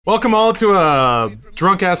Welcome all to a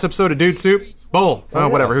drunk ass episode of Dude Soup. Bowl.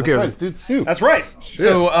 Whatever, who cares? Right, Dude Soup. That's right. Shit.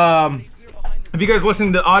 So, if you guys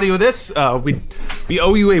listening to the audio of this, we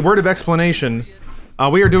owe you a word of explanation.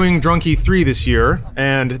 We are doing Drunky 3 this year,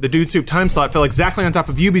 and the Dude Soup time slot fell exactly on top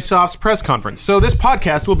of Ubisoft's press conference. So this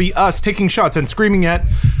podcast will be us taking shots and screaming at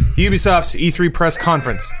Ubisoft's E3 press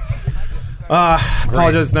conference.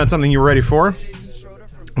 Apologize, not something you were ready for.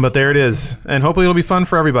 But there it is, and hopefully it'll be fun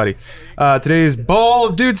for everybody. Today's bowl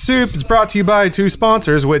of Dude Soup is brought to you by two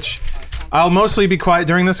sponsors, which I'll mostly be quiet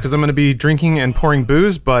during this because I'm going to be drinking and pouring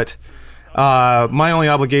booze, but my only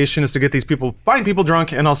obligation is to get these people, find people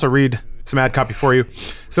drunk, and also read some ad copy for you.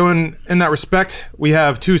 So in that respect, we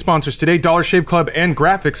have two sponsors today, Dollar Shave Club and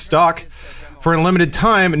Graphics Stock. For a limited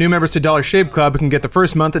time, new members to Dollar Shave Club can get the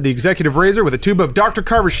first month of the Executive Razor with a tube of Dr.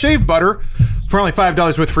 Carver's Shave Butter for only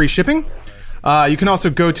 $5 with free shipping. You can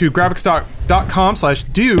also go to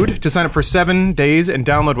graphicstock.com/dude to sign up for 7 days and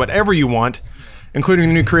download whatever you want, including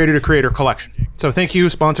the new Creator to Creator collection. So thank you,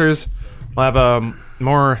 sponsors. We'll have a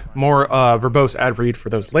more verbose ad read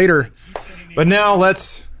for those later. But now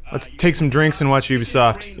let's take some drinks and watch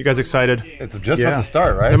Ubisoft. You guys excited? It's just about to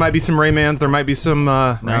start, right? There might be some Raymans. There might be some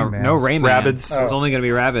no Rayman. Rabbids. It's only going to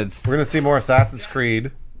be Rabbids. We're going to see more Assassin's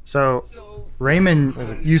Creed. So,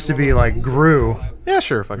 Rayman used to be like Gru, Yeah,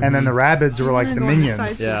 sure. Fucking and then the Rabbids were like the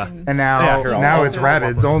minions. Yeah. And now it's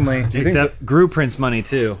Rabbids only. Except Gru prints money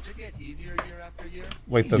too.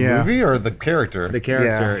 Wait, the movie or the character? The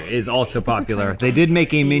character is also popular. They did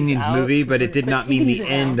make a Minions movie, but it did not mean the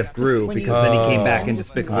end of Gru because then he came back in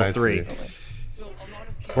Despicable 3.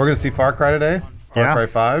 We're going to see Far Cry today. Far Cry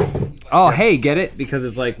 5. Oh, hey, get it? Because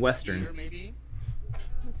it's like Western.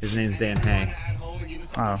 His name's Dan Hay.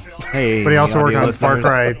 Oh. Hey, But he also worked on listeners. Far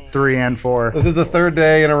Cry 3 and 4. This is the third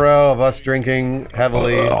day in a row of us drinking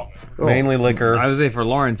heavily, mainly liquor. I would say for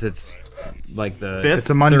Lawrence, it's like the It's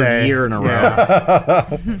a Monday. third year in a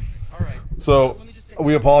row. So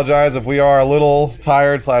we apologize if we are a little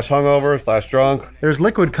tired / hungover / drunk. There's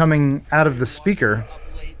liquid coming out of the speaker.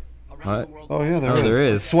 What? Oh yeah, there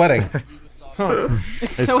is. Sweating.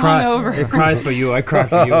 It's so hungover. It cries for you. I cry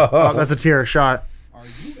for you. Oh, that's a tear shot.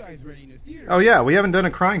 Oh yeah, we haven't done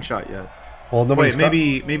a crying shot yet. Well, Wait,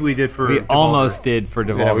 maybe we did for. We Devolver. almost did for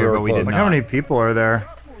Devolver, we were but we did close. Look not. how many people are there.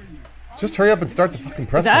 Just hurry up and start the fucking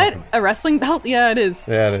press Is that conference. a wrestling belt? Yeah, it is.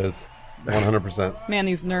 Yeah, it is. 100%. Man,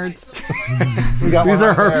 these nerds. These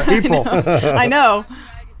are her people. I know.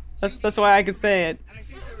 That's why I could say it.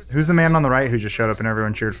 Who's the man on the right who just showed up and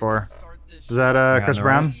everyone cheered for? Is that Chris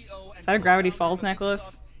Brown? Is that a Gravity Falls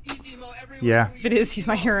necklace? Yeah. If it is, he's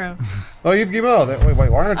my hero. Oh, Yves Guillemot. Wait, why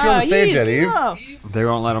aren't you on the stage yet, Yves? They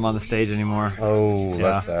won't let him on the stage anymore. Oh,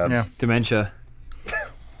 that's sad. Yeah. Dementia.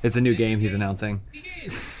 It's a new game he's announcing.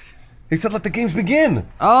 He said, "Let the games begin."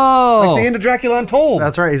 Oh! Like the end of Dracula Untold.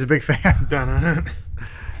 That's right, he's a big fan.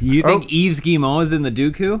 You think Yves Guillemot is in the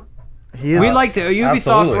Dooku? He is. We'd like to. Ubisoft,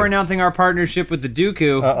 Absolutely. we're announcing our partnership with the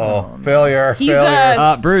Dooku. Failure. He's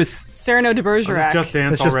failure. Bruce, Cyrano de Bergerac. It's just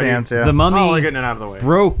dance It's just already. dance, yeah. the Mummy Oh, we're getting it out of the way.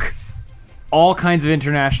 broke all kinds of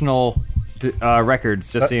international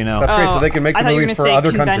records, just so you know. That's great. So they can make I the thought you were movies gonna for say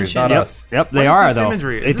other countries, not convention. us. Yep, they What is are, this though.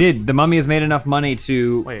 imagery? It Is this- did. The Mummy has made enough money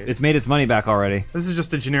to... Wait. It's made its money back already. This is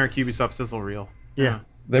just a generic Ubisoft sizzle reel. Yeah.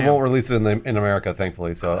 They won't release it in America,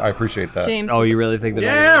 thankfully. So I appreciate that. James. Oh, you really think that...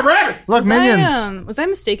 Yeah, rabbits. Look, Minions. Was I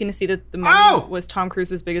mistaken to see that the Mummy Oh! was Tom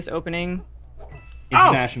Cruise's biggest opening?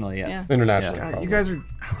 Internationally, yes. Internationally. Yeah. probably. You guys are.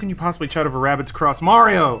 How can you possibly chat over rabbits across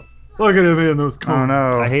Mario? Look at him in those Oh cones.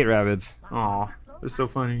 no. I hate rabbits. Aw, they're so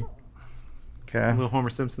funny. Okay. Little Homer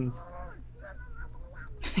Simpsons.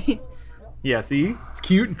 Yeah, see? It's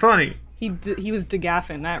cute and funny. He was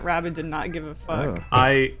degaffing. That rabbit did not give a fuck. Oh.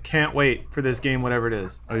 I can't wait for this game, whatever it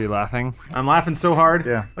is. Are you laughing? I'm laughing so hard.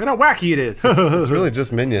 Yeah. Look at how wacky it is. It's really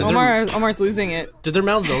just minions. Omar's losing it. Did their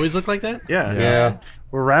mouths always look like that? Yeah. Yeah.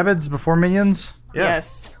 Were Rabbids before Minions?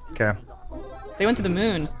 Yes. Okay. They went to the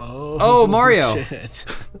moon. Oh, Mario. Shit.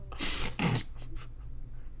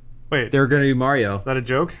 Wait, is They're going to do Mario. that a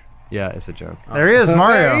joke? Yeah, it's a joke. There he is,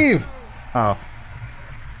 Mario. Hey, Eve. Oh.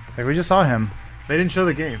 Like we just saw him. They didn't show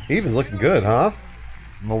the game. Eve is looking good, huh?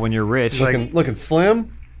 Well, when you're rich... Looking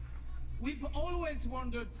slim. We've always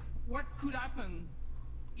wondered what could happen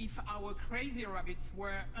if our crazy rabbits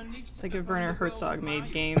were unleashed. It's like if Werner Herzog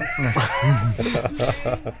made games.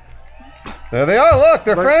 There they are. Look,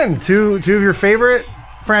 they're friends. Two of your favorite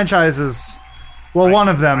franchises. Well, one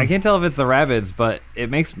of them. I can't tell if it's the rabbits, but it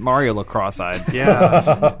makes Mario look cross-eyed.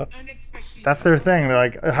 Yeah. Unexpected. That's their thing. They're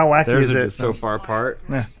like, how wacky Theirs is are it? just so far apart.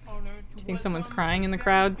 Yeah. Do you think someone's crying in the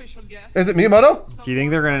crowd? Is it Miyamoto? Do you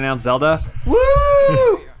think they're going to announce Zelda?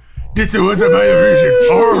 Woo! This was my vision.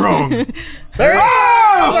 All wrong. There he is.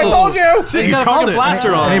 do? He's got a fucking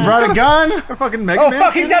blaster on. And he brought a gun. A fucking Mega Oh Man.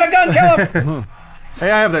 fuck, he's got a gun, kill him! Hey,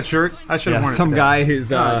 I have that shirt. I should have Yeah, worn it. some today. guy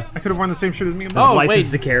who's I could have worn the same shirt as me. Oh,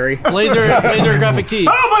 licensed wait. to carry. Laser graphic tee.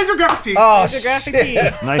 Oh, Laser Graphic Tee. Oh The graphic shit. tee.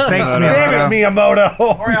 Nice. Thanks, Damn it,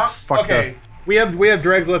 Miyamoto. Hurry up. Fuck Okay. We have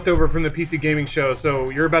dregs left over from the PC gaming show, so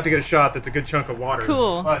you're about to get a shot that's a good chunk of water.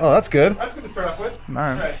 Cool. But Oh, that's good. that's good to start off with. All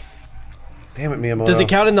right. Damn it, Miyamoto. Does it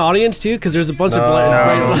count in the audience too? Because there's a bunch of No,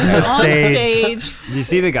 black. that's On stage. stage. Did you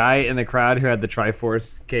see the guy in the crowd who had the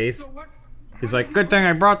Triforce case? He's like, good thing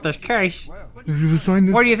I brought this case. What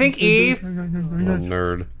do you think, Eve?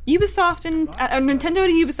 Nerd. Ubisoft and Nintendo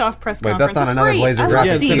and Ubisoft press Wait, conference. that's not It's another great. Blazer I love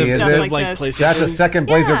graphic seeing tee, is stuff it? like Like this. That's a second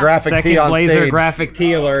Blazer Yeah. graphic tee Second on Blazer stage. graphic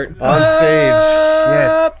tee alert. On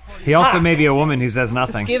stage. He also may be a woman who says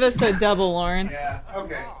nothing. Give us a double, Lawrence.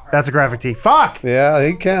 Okay. That's a graphic tee. Fuck. Yeah,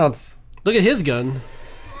 he counts. Look at his gun.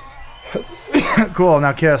 Cool.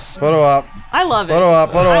 Now kiss. Photo up. I love it. Photo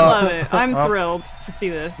up. Photo I up. love it. I'm thrilled to see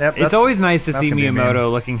this. Yep, It's that's- always nice to that's see gonna be a meme.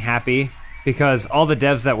 Miyamoto looking happy because all the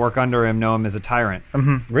devs that work under him know him as a tyrant.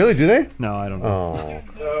 Really? Do they? No, I don't know. Oh.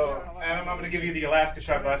 So, Adam, I'm going to give you the Alaska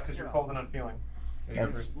shot glass because you're cold and unfeeling.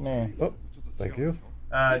 Oh, thank you.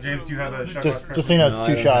 James, do you have a shot Just glass? so you know, it's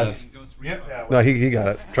two shots. Yep. Yeah. No, he got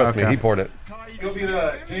it. Trust me, Okay. he poured it. You'll be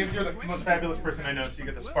the James. You're the most fabulous person I know, so you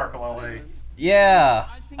get the Sparkle LA. Yeah,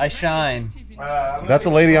 I shine. That's a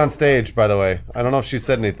lady on stage, by the way. I don't know if she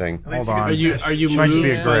said anything. Hold on. Are you She might just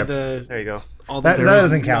be a moved by grip. the There you go. all That the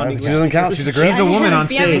doesn't count. She doesn't count. She's a grip. She's a woman on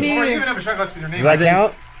Bienvenue. stage. Or you can have a shot glass with your name. Does that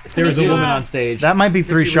count? There was a woman on stage. That might be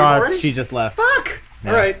three she leave already? shots. She just left. Fuck.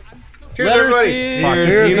 All right. Cheers, Letter everybody. C. Fuck,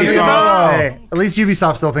 Cheers, Ubisoft. Ubisoft. Hey, at least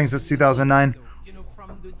Ubisoft still thinks it's 2009.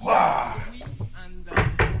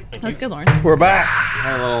 That's good, Lawrence. We're back.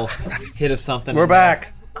 Had a little hit of something. We're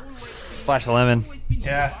back. Splash of lemon.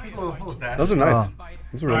 Yeah. He's a little dash. Those are nice.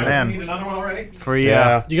 Those are really nice. Man. Need another one already? For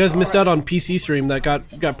Yeah. You guys missed out on PC stream that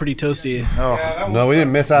got pretty toasty. Oh, No, we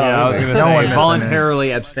didn't miss out Yeah, I on was anything. gonna No one say missed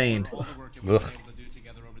voluntarily abstained. Ugh.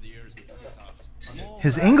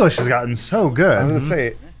 his English has gotten so I was good. gonna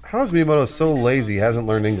say, how is Miyamoto so lazy? He hasn't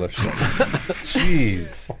learned English.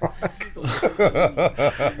 Jeez.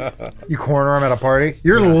 You corner him at a party.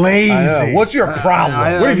 You're lazy. I know. What's your problem?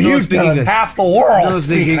 I What have don't you speak done? English. Half the world No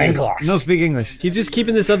speak speaks English. English. No speak English. He's just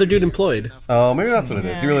keeping this other dude employed. Oh, maybe that's what it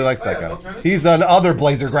is. He really likes that guy. He's the other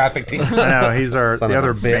Blazer graphic team. I know he's our Son the of a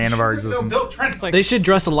other bitch. bane of our Bill, existence. Bill Trent. Like, They should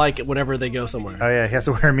dress alike whenever they go somewhere. Oh yeah, he has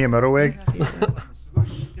to wear a Miyamoto wig.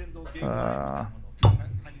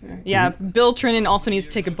 yeah, Bill Trinan also needs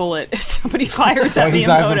to take a bullet if somebody fires at He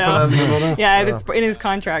dives in front of Miyamoto. Miyamoto? Yeah, it's in his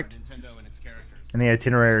contract. And the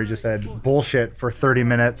itinerary just said bullshit for 30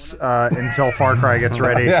 minutes until Far Cry gets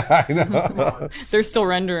ready. Yeah, I know. They're still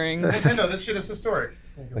rendering. Nintendo, this shit is historic.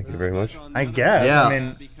 Thank you very much. I guess. Yeah. I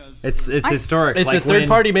mean, It's historic. It's like a third when-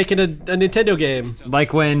 party making a Nintendo game.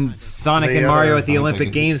 Like when Sonic The and Mario other- at the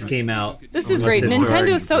Olympic Games came out. This is great. historic. Nintendo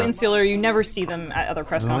is so insular. You never see them at other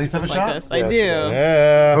press At least have conferences a like shot? this. I do.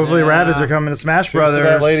 Yeah. hopefully Rabbids are coming to Smash Cheers to Brothers.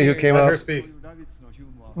 that lady who came Let her up. speak.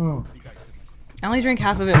 I only drank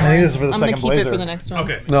half of it. think this is for the I'm gonna second keep it Blazer. for the next one.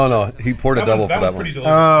 Okay. No, he poured a double for that that was pretty one.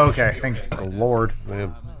 delicious. Oh, okay. Thank the Lord.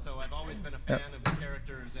 Man.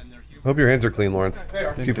 Hope your hands are clean, Lawrence.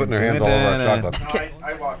 Keep putting your hands all over our chocolates.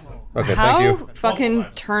 I walked them. Okay, How thank you. fucking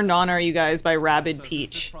turned on are you guys by Rabid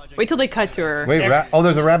Peach? Wait till they cut to her. Wait,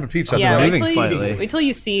 there's a rabbit peach. yeah, That's moving slightly. wait till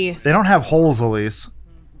you see. They don't have holes, Elise.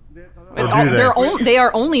 Or do they? They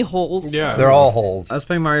are only holes. Yeah. They're all holes. I was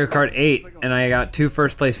playing Mario Kart 8 and I got 2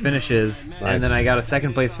 first place finishes, Nice. and then I got a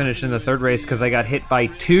second place finish in the third race because I got hit by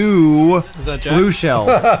 2 Is that Jack? blue shells.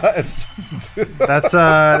 It's That's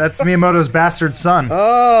Miyamoto's bastard son.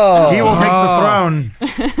 oh He will take the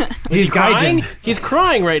throne. He's crying. Gaijin. He's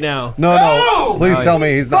crying right now. no. Please tell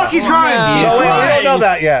me he's not. Fuck, he's crying. No. Oh, wait, we don't know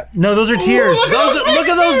that yet. No, those are tears. Look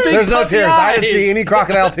at those big. There's no puffy tears. I didn't eyes. see any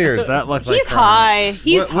crocodile tears. That looked like He's crying. high.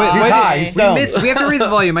 He's high. He's high. He's We stoned. missed. We have to raise the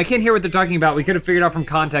volume. I can't hear what they're talking about. We could have figured out from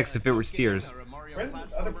context if it was tears. Where's the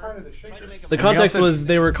other part of the shaker? The context was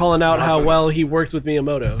they were calling out how well he worked with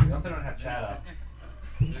Miyamoto. We also don't have chat up.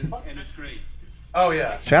 And it's great. Oh,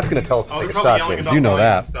 yeah. Chat's gonna tell us to Oh, take they're a probably shot, yelling James. about You know volume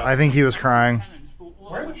and that. stuff. I think he was crying.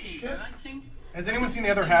 Where the shit? Has anyone seen the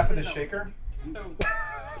other half of the shaker? So,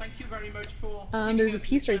 thank you very much for. There's a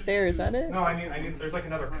piece right there. Is that it? No, I need. There's like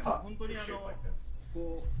another cup that's shaped like this.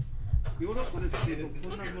 ヨーロッパで作ると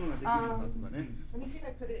こんなものができるのかとかね。 Let me see if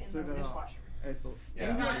I put it in それ the から dishwasher. エン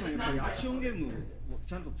ジニアさんやっぱりアクションゲームを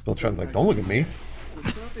ちゃんと作 Bill る。 Trent's like, don't look at me.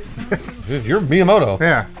 Dude, you're Miyamoto.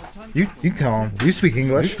 Yeah. You tell him. You speak You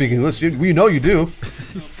English. speak English. We know you do.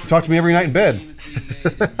 You talk to me every night in bed.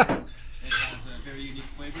 It has a very unique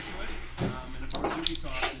flavor to it, and of course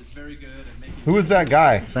Ubisoft is very good at making Who is that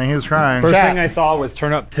guy? Saying he was crying. First Chat. thing I saw was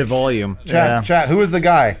turn up to volume. Chat, who is the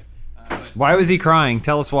guy? Why was he crying?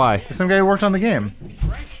 Tell us why. Some guy who worked on the game.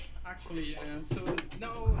 Actually, so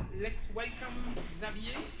now let's welcome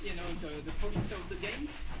Xavier, the producer of the game,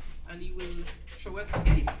 and he will show us the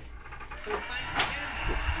game. So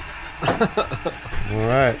thanks again. All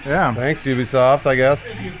right. Yeah. Thanks, Ubisoft, I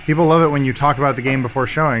guess. People love it when you talk about the game before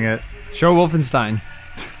showing it. Show Wolfenstein.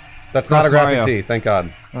 That's not a graphic Mario. tee, thank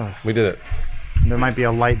God. We did it. There might be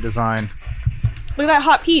a light design. Look at that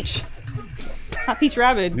hot peach. Hot peach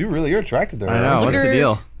rabbit. You're attracted to her. I know. aren't What's at the her-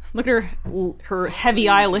 deal? Look at her heavy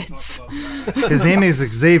eyelids. His name is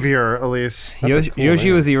Xavier, Elise.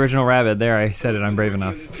 Yoshi was the original rabbit. There, I said it. I'm brave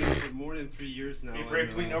enough. For more than 3 years now. brave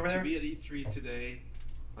tweeting over there? To be at E3 today,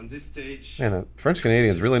 on this stage. Man, the French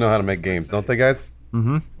Canadians really know how to make games, don't they, guys?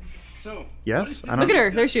 So, Yes? I Look don't at her.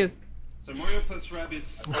 There she is. so Mario plus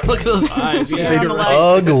Rabbids. Look at those eyes. Yeah, On the left.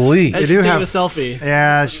 Ugly. I do should take have- a selfie.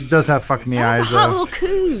 Yeah, she does have fuck me eyes, That's a hot though. little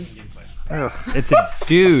coos. It's a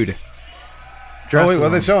dude. Oh, wait, what are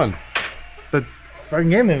they showing? The fucking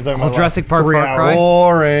game they're talking Oh, about. Jurassic Park 3 Far hours. Cry?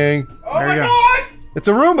 Boring. There you go. It's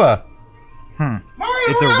a Roomba.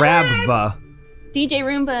 It's a rabba. DJ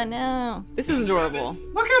Roomba, no. This is adorable.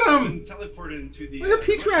 Look at him. Teleported into the. Look at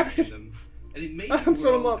Peach Rabbit. And it made I'm the so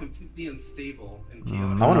in world love. completely unstable and I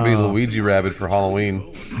chaotic. want to be Luigi Rabbit for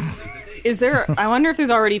Halloween. Is there? I wonder if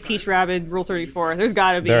there's already Peach Rabbit Rule 34. There's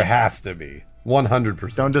gotta be. There has to be.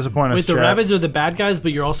 100%. Don't disappoint us, Wait, the chat. rabbits are the bad guys,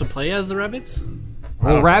 but you also play as the rabbits?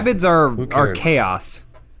 Well, rabbits are cares? chaos.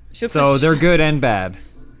 Just So like they're good and bad.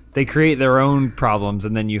 They create their own problems,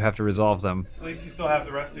 and then you have to resolve them. At least you still have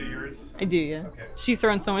the rest of yours. I do, yeah. She's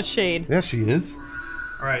throwing so much shade. Yeah, she is.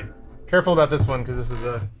 All right. Careful about this one because this is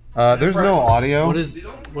a. There's no audio What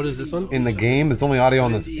is this one? in the game. It's only audio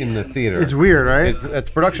in the theater. It's weird, right? It's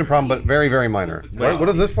a production problem, but very, very minor. What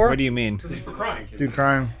is this for? What do you mean? This is for crying. Dude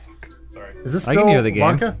crying. Sorry. Is this I still can hear the game.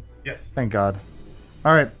 vodka? Yes. Thank God.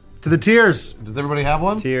 All right, to the tears. Does everybody have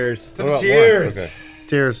one? Tears. What about Cheers. once? Okay.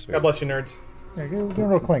 Tears. God bless you, nerds. Yeah, give it a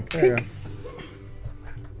little clink. There you go.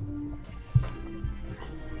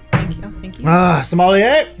 Thank you. Thank you. Ah,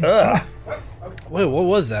 sommelier. Wait, what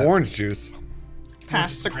was that? Orange juice.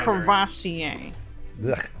 Pasta Crevassier.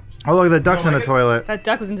 Ugh. Oh, look, the duck's in the toilet. That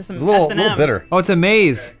duck was into some It's a little S&M. bitter. Oh, it's a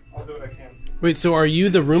maze. I'll do what I can. Wait, so are you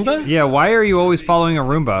the Roomba? Yeah, why are you always following a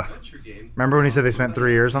Roomba? Remember when he said they spent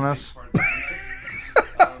 3 years on this?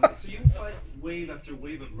 So you fight wave after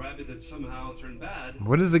wave of rabbit that somehow turn bad.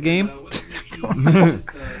 What is the game?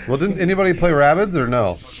 Well, didn't anybody play Rabbids or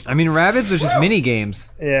no? I mean, rabbits are just mini games.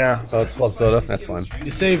 Yeah. Oh, it's club soda. That's fine.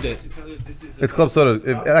 You saved it. It's club soda.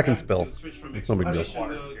 That can spill. It's no big deal.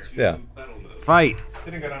 Yeah. Fight.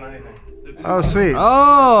 Didn't go down anything. Oh, sweet.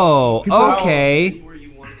 Oh, okay.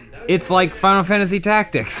 It's like Final Fantasy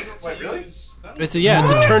Tactics. Wait, really? It's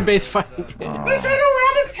a turn-based fighting game.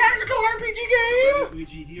 Rabbids tactical RPG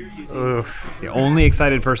game. Oof. The only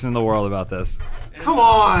excited person in the world about this. Come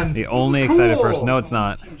on. The only excited person. No, it's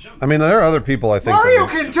not. I mean, there are other people I think. Mario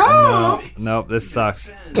that can jump. Nope, this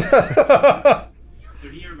sucks. So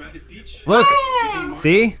here, Rabbit Peach. Look.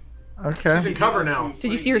 See? She's Okay. in cover now.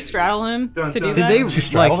 Did you see her straddle him to do dun. Did that? they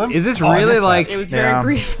straddled like? him? Is this Oh, I really missed that. like? It was very Yeah.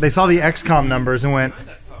 brief. They saw the XCOM numbers and went,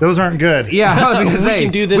 those aren't good. Yeah, I was gonna say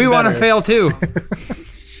can do this we want to better. fail too.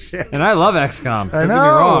 Shit. And I love XCOM. I Don't know. get me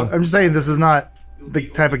wrong. I'm just saying this is not the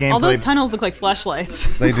type of gameplay. All those tunnels look like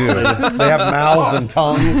flashlights. They do. They have mouths and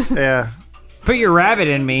tongues. Yeah. Put your rabbit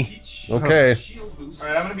in me. Okay. All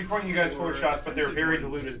right, I'm gonna be pointing you guys forward shots, but they're very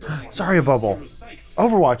diluted. Sorry, Bubble.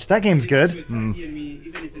 Overwatch. That game's good.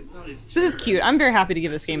 This is cute. I'm very happy to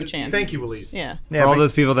give this game a chance. Thank you, Elise. Yeah. Yeah, For all but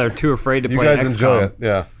those people that are too afraid to You play guys XCOM. enjoy it.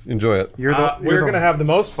 Yeah, enjoy it. you're the. We're you're the- gonna have the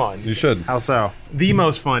most fun. You should. How so? The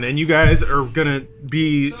most fun, and you guys are gonna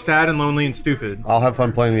be sad and lonely and stupid. I'll have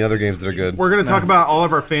fun playing the other games that are good. We're gonna talk about all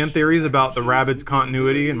of our fan theories about the Rabbids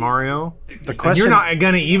continuity in Mario. The And question. you're not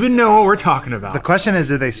gonna even know what we're talking about. The question is,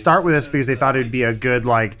 did they start with this because they thought it'd be a good,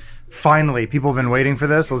 like, finally, people have been waiting for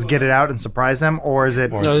this, let's get it out and surprise them? Or is it,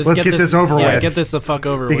 No, let's just get this over yeah, with? get this the fuck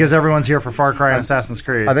over because with. everyone's here for Far Cry and Assassin's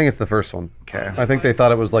Creed. I think it's the first one. Okay. I think they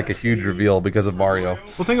thought it was like a huge reveal because of Mario. Well,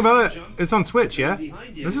 think about it. It's on Switch, yeah.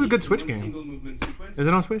 This is a good Switch game. Is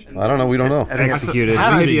it on Switch? I don't know. We don't know. I think, it's, Executed.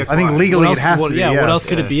 Has to be I think Xbox. legally What it has else, to be. yeah, yes. what else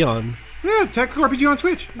could it be on? Yeah, tactical RPG on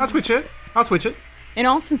Switch. I'll switch it. I'll switch it. In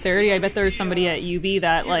all sincerity, I bet there was somebody at UB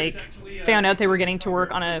that like found out they were getting to work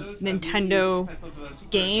on a Nintendo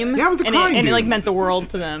game. Yeah, it was the and crying and it dude. like meant the world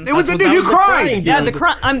to them. It was the That dude who was the cried. crying Yeah, dude.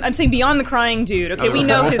 I'm saying beyond the crying dude. Okay, we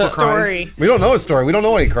know his story. We don't know his story. We don't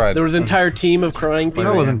know what he cried. There was an entire team of crying people.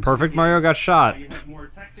 That wasn't perfect. Mario got shot.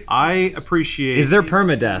 I appreciate. Is there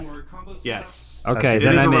permadeath? Yes. Okay, It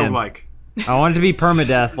then is a I'm in. roguelike. I want it to be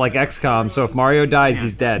permadeath like XCOM. So if Mario dies,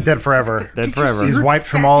 he's dead. Dead forever. Dead forever. He's wiped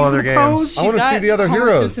from all other games. I want to see the other Homer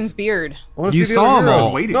heroes. Simpson's beard. I want to You see the saw other 'em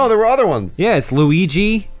heroes. all. No, there were other ones. Yeah, it's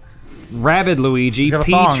Luigi, Rabid Luigi, got a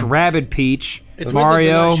Peach, thong. Rabid Peach, It's weird that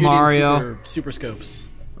they're Mario, not shooting Mario. super scopes.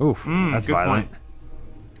 Oof, that's good violent. point.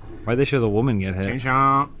 Why'd they show the woman get hit?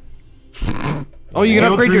 Chomp. Oh, you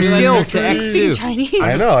can upgrade your skills to Speaking X2. Chinese.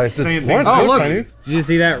 I know. It's just saying Lawrence things. Oh, knows look. Chinese. Did you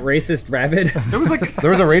see that racist rabbit? There was like, is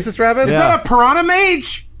There was a racist rabbit. Yeah. that a piranha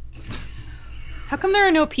mage? How come there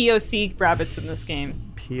are no POC rabbits in this game?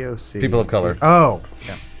 POC. People of color. Oh.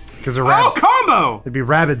 Yeah. Because they're Oh, combo! There'd be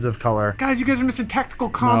rabbids of color. Guys, you guys are missing tactical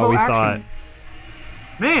combo no, we action. saw it.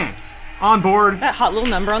 Man, on board. That hot little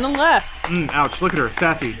number on the left. Ouch, look at her.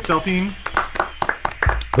 Sassy. Selfie.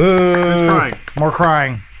 Boo. Crying. More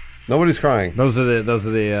crying. Nobody's crying. Those are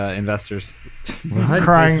the investors. What?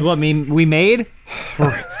 Crying. This is what we made?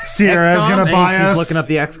 Sierra's XCOM? gonna And buy she's us. looking up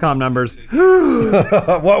the XCOM numbers.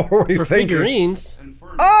 What were we For thinking? figurines,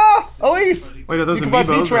 Ah, Elise. Wait, are those You can buy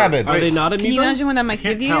amiibos? Peach Rabbit. are they not amiibos? Can you imagine what that might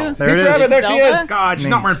can't give tell. you? There Peach it is. Rabbit, there she Zelda? is. God, she's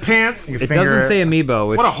not wearing pants. You It finger doesn't say amiibo.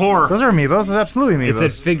 Which, What a whore. Those are amiibos. Those are absolutely amiibos.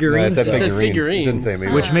 it said No, figurines, it said though, said figurines. It didn't say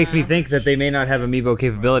figurines. me. which makes me think that they may not have amiibo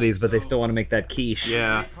capabilities, but they still want to make that quiche.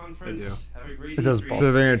 Yeah, they do. It does both.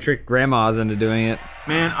 So they're gonna trick grandmas into doing it.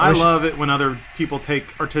 Man, I love it when other people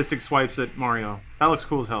take artistic swipes at Mario. That looks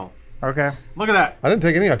cool as hell. Okay. Look at that. I didn't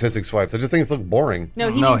take any artistic swipes. I just think it's look boring. No,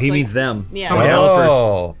 he No, means, he like, means them. Yeah. Somebody Yeah. else.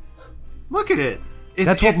 Oh. Look at it. If,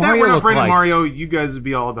 That's what if Mario that were not looked Brandon like. Mario, you guys would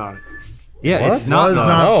be all about it. Yeah, What? it's not. Was though.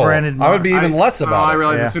 not No, Brandon I would be even less I about it.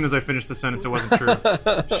 realized Yeah. as soon as I finished the sentence it wasn't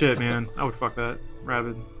true. Shit, man. I would fuck that.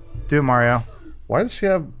 Rabid. Do it, Mario. Why does she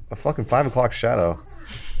have a fucking 5 o'clock shadow?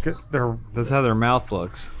 They're That's how their mouth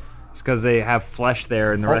looks. It's because they have flesh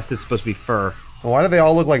there, and the rest is supposed to be fur. Why do they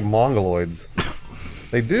all look like mongoloids?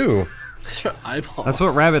 They do. Their eyeballs. That's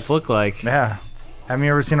what rabbits look like. yeah. Haven't you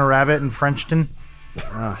ever seen a rabbit in Frenchton?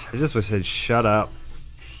 Gosh, I just wish they'd shut up.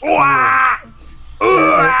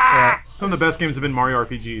 Some of the best games have been Mario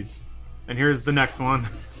RPGs. And here's the next one.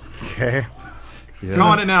 Okay.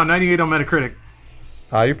 Calling it now, 98 on Metacritic.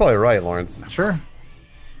 You're probably right, Lawrence. Sure.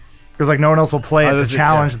 Because like no one else will play it to this is-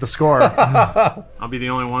 challenge the score. I'll be the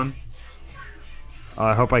only one.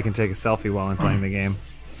 I hope I can take a selfie while I'm playing the game.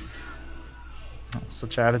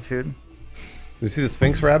 Such attitude. You see the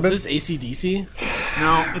Sphinx rabbit? Is this AC/DC?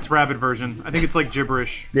 No, it's Rabid version. I think it's like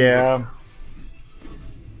gibberish. Yeah.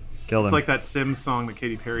 Kill It's them. like that Sims song that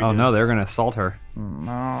Katy Perry Oh did. no, they're gonna assault her.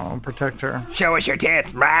 No, protect her. Show us your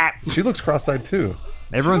tits, rat. She looks cross-eyed too.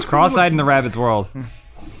 Everyone's looks a little- cross-eyed in the rabbit's world. She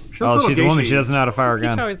looks Oh, a she's a little woman. gay-y. She doesn't know how to fire a Peach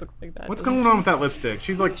gun. always looks like that. What's doesn't going on with that lipstick?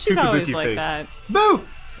 She's like She's too always kabuki like faced. that. Boo!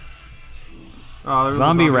 Oh, there's the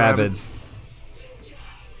Zombie rabbits.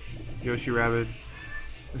 Yoshi Rabbit.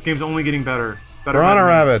 This game's only getting better. Piranha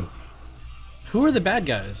rabbit. Who are the bad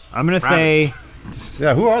guys? I'm gonna say Rabbits.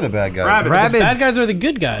 Yeah, who are the bad guys? Rabbits. The rabbits. bad guys are the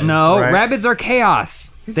good guys. No, Right. rabbits are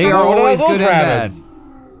chaos. They talking are about always those good and rabbits. bad.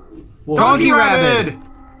 Well, Donkey Rabbit. Rabbit.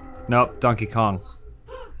 Nope, Donkey Kong.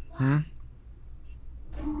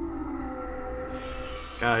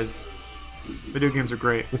 Guys, video games are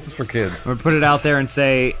great. This is for kids. I'm gonna put it out there and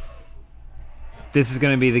say this is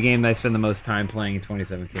gonna be the game that I spend the most time playing in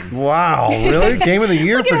 2017. Wow, really? Game of the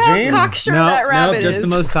year for How James? cocksure No, that no, rabbit just is. the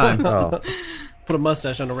most time. All Oh, put a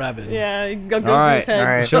mustache on a rabbit. Yeah, it goes All to his right, head.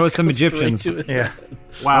 all right. show us some Straight Egyptians. to his Yeah. head.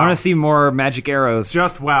 Wow. I want to see more magic arrows.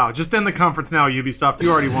 Just wow. Just end the conference now, Ubisoft.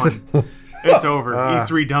 You already won. It's over.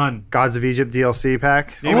 E3 done. Gods of Egypt DLC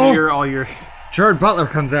pack. Game of the year all years. Jared Butler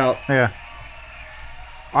comes out. Yeah.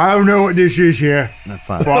 I don't know what this is here, That's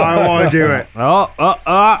not. but I want to do it. Oh.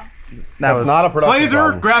 That that's was not a production Blazer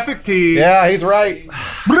problem. graphic tee. Yeah, he's right.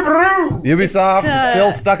 Ubisoft is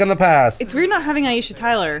still stuck in the past. It's weird not having Aisha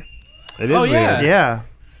Tyler. It is Oh, weird. yeah. Yeah.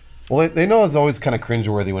 Well, they know it's always kind of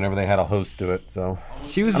cringeworthy whenever they had a host do it. So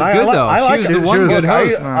She was And I good li- though. I like she was it. the She one was- good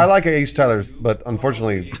host. I like H. Tyler's, but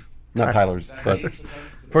unfortunately, not Tyler's. But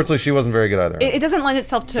unfortunately, she wasn't very good either. It doesn't lend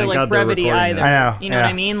itself to Thank like God they're brevity recording either. this. I know, You know what yeah.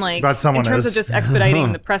 I mean? Like But someone in terms is. of just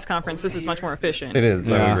expediting the press conference, this is much more efficient. It is.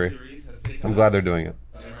 I Yeah. agree. I'm glad they're doing it,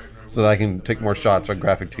 so that I can take more shots with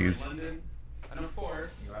graphic tees.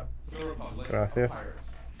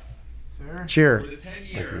 Cheer.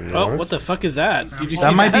 Oh, what the fuck is that? Did you see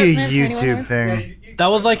That might be a Minutes, 21 YouTube hours? thing. That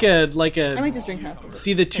was like I a might just drink half.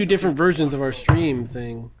 see the two different versions of our stream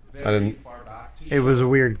thing. I didn't. It was a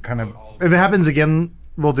weird kind of. If it happens again,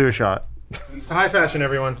 we'll do a shot. High fashion,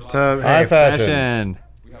 everyone. To, High hey, fashion. Fashion.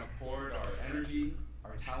 We have poured our energy,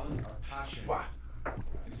 our talent, our passion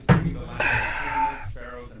into bringing the land of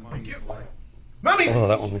pharaohs and mummies to life. Mummies! Oh,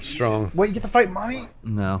 that one was strong. Wait, you get to fight Mummy?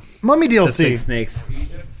 No. Mummy Just big DLC. snakes.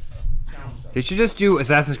 Egypt challenged They should just do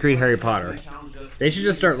Assassin's Creed Harry Potter. They should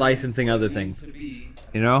just start licensing other things.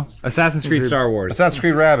 You know? Assassin's Creed Star Wars. Assassin's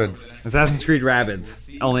Creed Rabbids. Assassin's Creed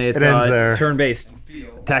Rabbids. Only it's It ends a there. turn-based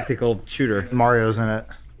tactical shooter. Mario's in it.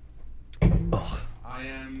 I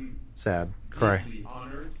am Sad. Cry.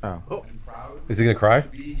 honored Oh. and proud Is he gonna cry? to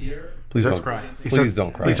be here. Please don't cry. Please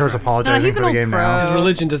don't cry. He starts apologizing he's for an the old game pro. now. His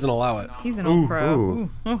religion doesn't allow it. He's an old pro. Ooh.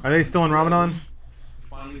 Ooh. Are they still in Ramadan?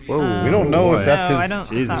 Whoa. We don't know boy. if that's No, his I don't.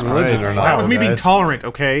 Jesus it's not religion Christ. or not. That was me being guys. tolerant,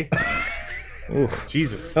 okay?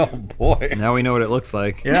 Jesus. Oh boy. Now we know what it looks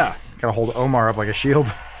like. Yeah. Gotta hold Omar up like a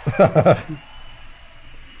shield.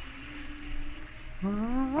 All Did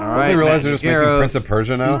right, they realize they're just making Arrows. Prince of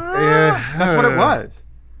Persia now? Yeah, That's what it was.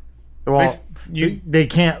 Well, you- they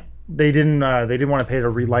can't. They didn't want to pay to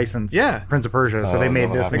relicense. Yeah. Prince of Persia, so Oh, they is made that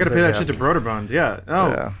what this. They got to pay that shit to Broderbund. Yeah. Oh.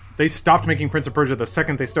 Yeah. They stopped making Prince of Persia the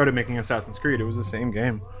second they started making Assassin's Creed. It was the same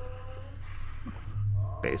game.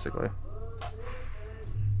 basically.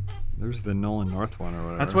 There's the Nolan North one or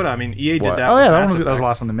whatever. That's what I mean. EA did What? that. Oh with yeah, Mass that was the Effect.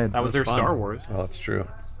 last one they made. That was their fun. Star Wars. Oh, that's true.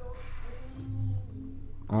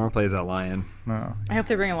 I want to play as that lion. No. I hope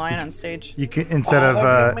they bring a lion on stage. You can instead of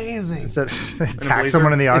amazing. instead attack blazer?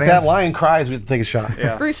 someone in the If audience. that lion cries, we have to take a shot.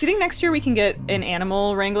 Yeah. Bruce, do you think next year we can get an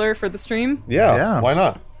animal wrangler for the stream? Yeah. Yeah. Why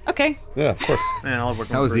not? Okay. Yeah, of course. Man, I love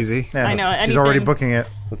working That with was Bruce. easy. Yeah, I know, she's already anything- booking it.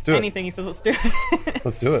 Let's do it. Anything he says, let's do it.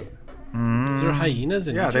 Let's do it. Is there hyenas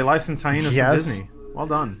in Yeah, Egypt? they licensed hyenas Yes. from Disney. Well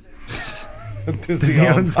done. Disney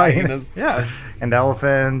owns hyenas. Yeah. And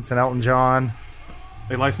elephants and Elton John.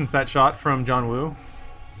 They licensed that shot from John Woo.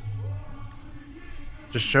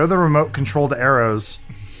 Just show the remote controlled arrows.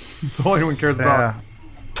 That's all anyone cares Yeah. about.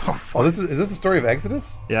 Oh, fuck. Oh, is this a story of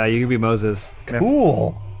Exodus? Yeah, you can be Moses.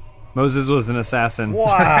 Cool. Moses was an assassin.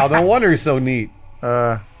 Wow, no wonder he's so neat.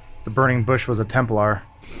 The burning bush was a Templar.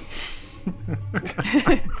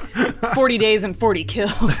 40 days and 40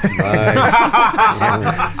 kills. Nice.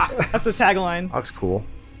 That's the tagline. Looks cool.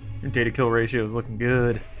 Your data kill ratio is looking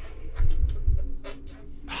good.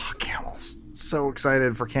 Oh, camels. So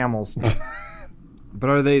excited for camels. But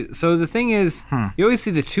are they? So the thing is, you always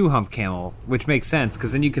see the two-hump camel, which makes sense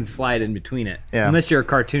because then you can slide in between it. Yeah. Unless you're a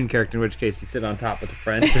cartoon character, in which case you sit on top with a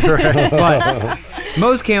friend. But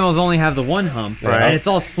most camels only have the one hump, Right. and it's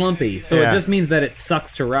all slumpy, so Yeah. it just means that it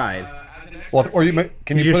sucks to ride. Well, or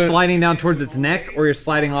can you You're put it? sliding down towards its neck, or you're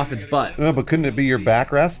sliding off its butt. No, but couldn't it be your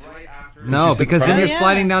backrest? No, sit in because front then of you're it?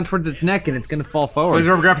 sliding down towards its neck, and it's gonna fall forward.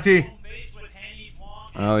 Laser over graffiti.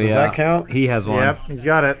 Oh yeah, that count? He has one. Yep, he's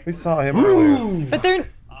got it. We saw him earlier. But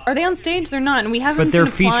are they on stage? They're not, and we haven't But they're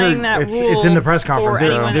been applying featured- that it's rule in the press conference, for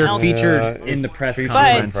though. anyone They're else. featured in it's the press featured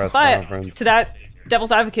But, in press but conference. to that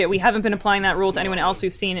devil's advocate, we haven't been applying that rule to anyone else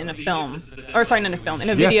we've seen in a film, or sorry, not in a film, in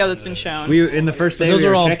a video that's been shown. We in the first day. Those we are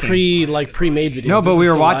were all checking. pre-made videos. No, but This we is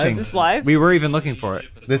were still live? watching. Is this live? We were even looking for it.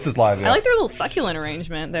 This is live. Yeah. I like their little succulent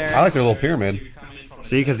arrangement there. I like their little pyramid.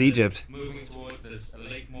 See, because Egypt.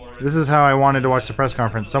 This is how I wanted to watch the press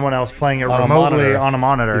conference. Someone else playing it On a remotely monitor. on a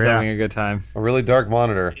monitor. He's Yeah. having a good time. A really dark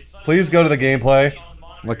monitor. Please go to the gameplay.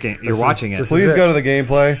 Looking, This you're is- watching it. this Please is go it. to the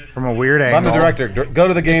gameplay. From a weird angle. I'm the director. Go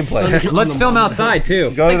to the gameplay. Let's film outside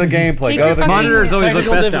too. Go to the gameplay. Take Go your to the fucking- Monitors always look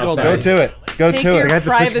Technical best difficulty. Go outside. to it. Go Take to your it. got the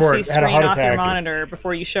privacy switchboard, had a screen heart off your attack. monitor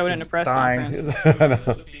before you show it in a press dying.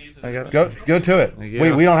 conference. I got it. Go to it. you.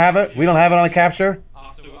 Wait, we don't have it. We don't have it on a capture.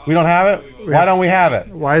 We don't have it. Why don't we have it?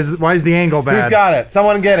 Why is the angle bad? Who's got it?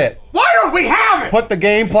 Someone get it. Why don't we have it? Put the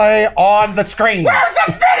gameplay on the screen. Where's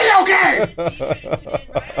the video game?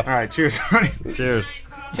 All right, cheers. Cheers.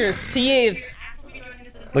 Cheers to Yves.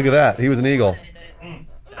 Look at that. He was an eagle.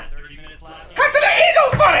 Cut to the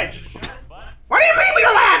eagle footage. What do you mean we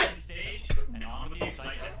don't have it?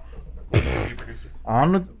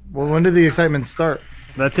 On with, well, when did the excitement start?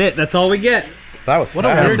 That's it. That's all we get. That was What a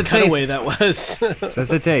fast. weird the taste. cutaway that was.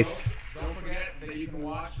 Just a taste. Don't forget that you can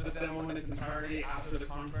watch the demo in its entirety after the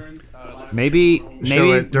conference. Maybe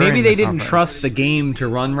it during maybe they the didn't conference. trust the game to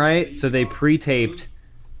run right, so they pre-taped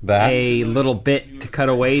That. a little bit to cut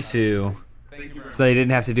away to, so they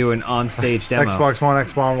didn't have to do an on-stage demo. Xbox One,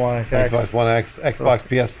 Xbox One, X, Xbox One X, Xbox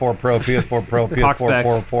PS4 Pro, PS4 Pro, PS4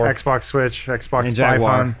 specs. 4. Xbox Switch, Xbox And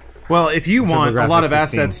Jaguar. iPhone. Well, if you want a lot of TurboGrafx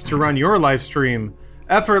 16. assets to run your live stream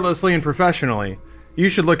effortlessly and professionally, you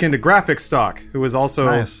should look into Graphic Stock, who is also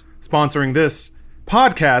Nice. sponsoring this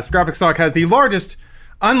podcast. Graphic Stock has the largest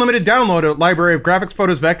unlimited download library of graphics,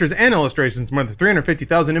 photos, vectors, and illustrations, more than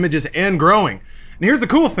 350,000 images and growing. And here's the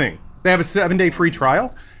cool thing. They have a 7-day free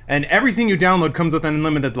trial, and everything you download comes with an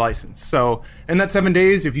unlimited license. So in that 7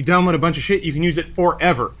 days, if you download a bunch of shit, you can use it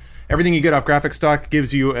forever. Everything you get off Graphic Stock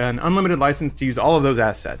gives you an unlimited license to use all of those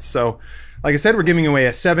assets. So Like I said, we're giving away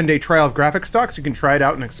a 7-day trial of graphic stock so you can try it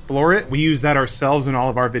out and explore it. We use that ourselves in all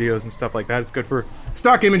of our videos and stuff like that. It's good for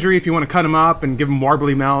stock imagery if you want to cut them up and give them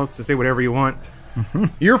warbly mouths to say whatever you want.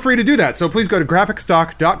 You're free to do that. So please go to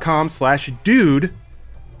graphicstock.com/dude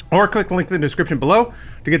or click the link in the description below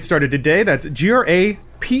to get started today. That's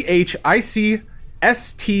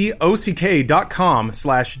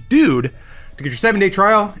graphicstock.com/dude to get your 7-day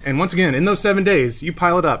trial. And once again, in those 7 days, you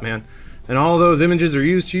pile it up, man. And all of those images are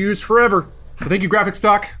used to use forever. So thank you, Graphic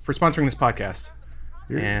Stock, for sponsoring this podcast.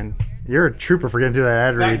 You're a trooper for getting through that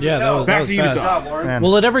ad read. Yeah, that was Back to fast. Ubisoft. Man.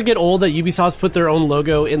 Will it ever get old that Ubisoft put their own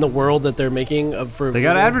logo in the world that they're making for? They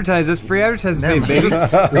got to advertise this free advertising space, baby.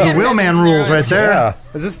 There's the Wheelman rules right there. Yeah.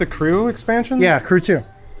 Is this the crew expansion? Yeah, Crew 2.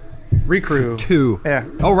 Recrew. 2. Yeah.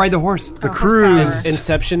 Oh, ride the horse. The Cruise.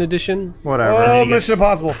 Inception edition. Whatever. Oh, Mission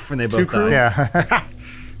Impossible. When they Two both crew? die. Yeah.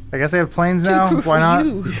 I guess they have planes now. Why not?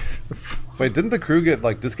 Wait, didn't the crew get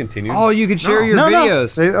like discontinued? Oh, you can share your No.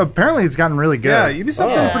 videos. Apparently, it's gotten really Yeah, good.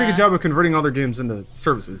 Ubisoft's done a pretty good job of converting all their games into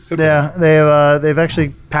services. Yeah, they've actually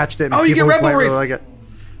patched it. And Oh, you people get who play Rebel it Race. really like it.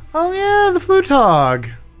 Oh yeah, the Flutog.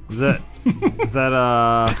 Is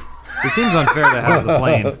that it seems unfair to have the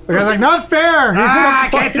plane. The guy's like, not fair. He's in a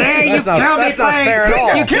plane. That's not fair at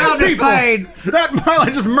all. You killed people! That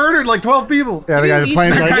pilot just murdered like 12 people. Yeah, the guy in the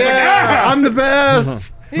plane's like, guy's like, yeah, I'm the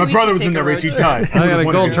best. My brother was in that race, he died. I got a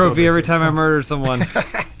gold trophy every time I murder someone.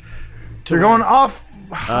 You're going off.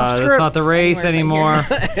 That's not the race anymore.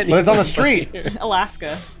 But it's on the street.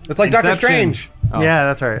 Alaska. It's like Doctor Inception. Strange. Yeah,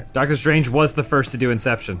 that's right. Doctor Strange was the first to do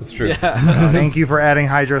Inception. It's true. Thank you for adding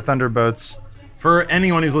Hydro Thunderboats. For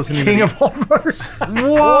anyone who's listening King to of all motors.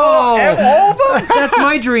 Whoa! That's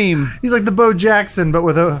my dream. He's like the Bo Jackson, but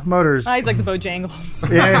with motors. He's like the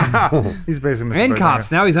Bojangles. Yeah, he's basically Mr. And Bojangles.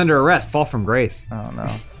 cops. Now he's under arrest. Fall from grace. Oh no.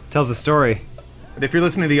 Tells the story. But if you're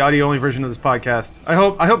listening to the audio-only version of this podcast,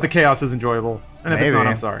 I hope the chaos is enjoyable. And if it's Maybe. not,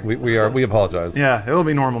 I'm sorry. We apologize. Yeah, it'll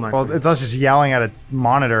be normal next Well, week. it's us just yelling at a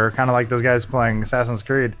monitor, kind of like those guys playing Assassin's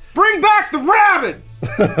Creed. Bring back the rabbits!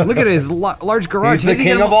 Look at his large garage. He's the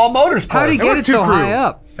king of all motorsports. How did he It get was it two so crew. high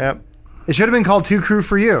up? Yep. It should have been called Two Crew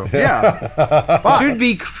for You. Yeah. Should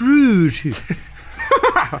be cruise.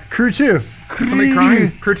 Crew 2. Somebody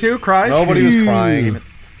crying? Crew 2 cries? Nobody was crying.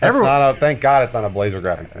 That's Everyone- not a. Thank God it's not a Blazer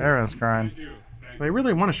graphic. Team. Everyone's crying. They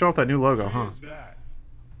really want to show off that new logo, huh?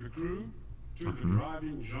 The crew to the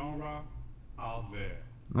driving genre out there.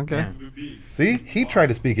 Okay. The beat. See, he tried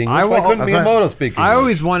to speak English. I Why will- couldn't That's Miyamoto speak English? I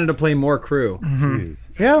always wanted to play more crew, Jeez.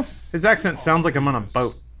 Yeah. His accent sounds like I'm on a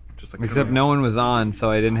boat. Just like except no one was on,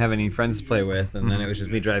 so I didn't have any friends to play with, and then it was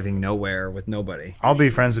just me driving nowhere with nobody. I'll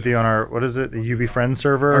be friends with you on our, what is it, the UB Friends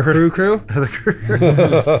server? Our crew?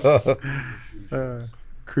 The crew.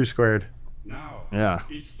 Crew Squared. Now, Yeah.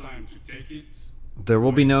 it's time to take it. There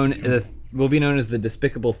will be known as the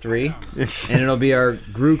Despicable 3, and it'll be our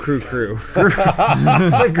Gru Crew.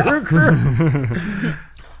 The Crew Crew.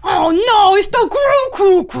 Oh no, it's the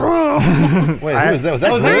Crew. Wait, who was that? Was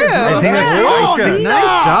that was Squid? it. I think that's good.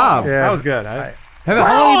 Nice job. Yeah. That was good. How long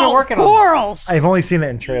have you been working on? Girls. I've only seen it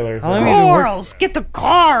in trailers. Girls, get the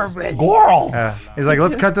car ready. Gorals. Yeah. He's like,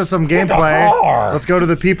 let's cut to some gameplay. car. Let's go to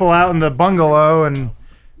the people out in the bungalow and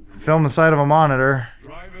film the side of a monitor.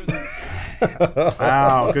 Drivers,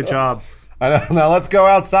 Wow, good job. I know. Now let's go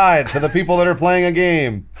outside to the people that are playing a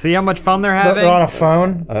game. See how much fun they're having? They're on a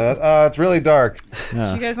phone. It's really dark. Do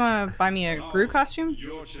you guys want to buy me a Gru costume?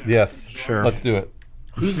 Yes. Sure. Let's do it.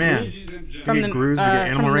 Man. From get the, Grus, we get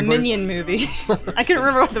animal from the wranglers? Minion movie. I can't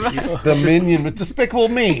remember what the The minion with Despicable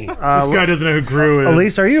Me. This guy doesn't know who Gru is.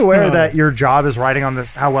 Elise, are you aware that your job is writing on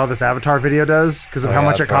this, how well this Avatar video does? Because of how yeah,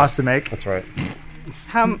 much it that's costs to make? That's right.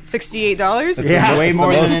 How $68? Yeah. Way It's more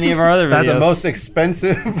the than most- any of our other That's videos. the most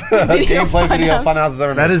expensive gameplay video Funhouse. Funhouse has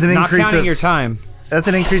ever made. That is an Not increase counting of your time. that's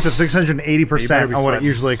an increase of 680% You better be on what it sweating.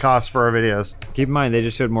 usually costs for our videos. Keep in mind, they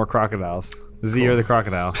just showed more crocodiles. This is the year of the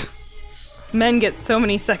crocodile. Men get so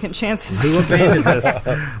many second chances. What band is this?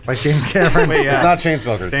 Like James Cameron. Wait, It's yeah. not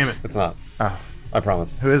Chainsmokers. Damn it. It's not. Oh. I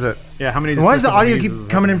promise. Who is it? Yeah, how many? Why does the audio Despicable keep Me's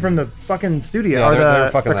is coming in that? from the fucking studio Yeah, or they're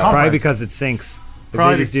the fucking loud. conference? Probably because it syncs. If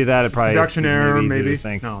Probably they just do that, it probably Production it's error, easier to maybe.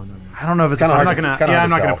 sync. No. I don't know if it's kinda a hard I'm to- not it's gonna. kinda Yeah, hard I'm to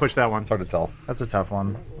not gonna tell. push that one. It's hard to tell. That's a tough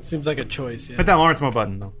one. Seems like a choice. Yeah. Hit that Lawrence Mo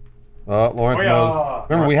button though. Lawrence Oh, yeah. knows.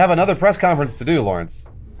 Remember, we have another press conference to do, Lawrence.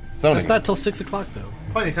 Sony. It's not till 6 o'clock though.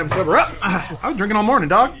 Plenty of time to sober up. I was drinking all morning,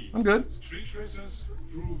 dog. I'm good. street racers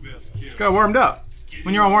prove their skill. Just got warmed up.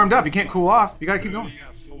 When you're all warmed up, you can't cool off. You gotta keep going.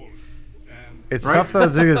 Asphalt. And It's Right? tough though,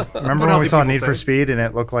 too, because remember when we healthy saw people Need for say. Speed and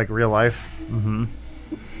it looked like real life?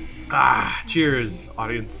 Cheers,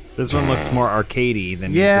 audience. This one looks more arcadey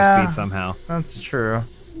than Need Yeah. for Speed somehow. That's true.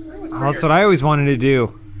 Oh, that's what I always wanted to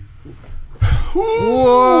do.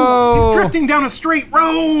 Whoa! He's drifting down a straight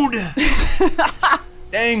road.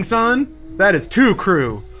 Dang, son, that is too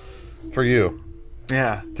crew. For you.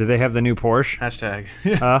 Yeah. Do they have the new Porsche? Hashtag.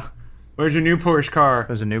 Huh? Where's your new Porsche car?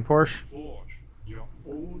 There's a new Porsche.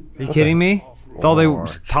 Are you kidding me? It's all they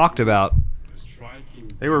talked about.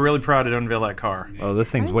 They were really proud to unveil that car. Oh, this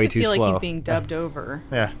Why thing's does way it too feel slow. like he's being dubbed over?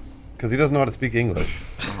 Yeah. Because he doesn't know how to speak English.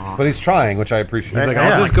 But he's trying, which I appreciate. He's like, Yeah.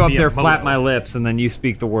 I'll just go up there, Miyamoto. flap my lips, and then you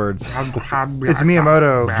speak the words. It's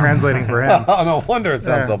Miyamoto translating for him. Oh, no wonder it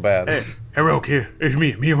sounds Yeah. so bad. Hello, kid. It's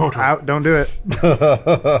me, Miyamoto. Out, don't do it.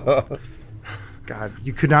 God,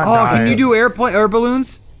 you could not Oh, die. can you do air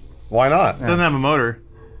balloons? Why not? Doesn't have a motor.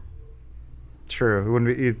 True. It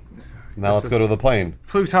wouldn't be. Now let's go to the plane.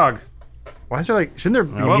 Flugtag. Why is there like? Shouldn't there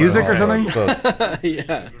be Well, music or oh, something? So it's- Yeah,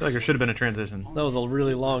 I feel like there should have been a transition. that was a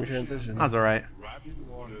really long transition. That's all right.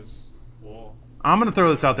 I'm gonna throw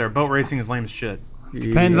this out there. Boat racing is lame as shit.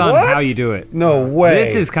 Depends on What? how you do it. no way.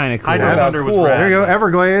 This is kind of cool. Hydro That's Thunder was cool. rad. There you go,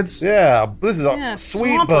 Everglades. Yeah, this is a Yeah,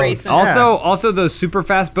 sweet swamp boat. racing. Also, those super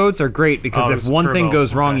fast boats are great because Oh, if it's one thing turbo.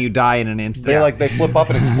 goes wrong, Okay. you die in an instant. They flip up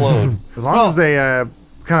and explode. As long as they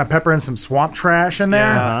kind of pepper in some swamp trash in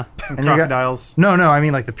there. Yeah. Some And you got- crocodiles. No, I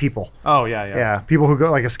mean like the people. Oh yeah, yeah. Yeah, people who go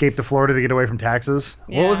like escape to Florida to get away from taxes.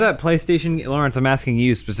 What was Yeah. that PlayStation? Lawrence, I'm asking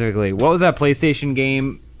you specifically. What was that PlayStation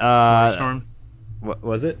game? Storm. What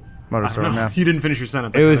was it? Motorstorm. No, Yeah. you didn't finish your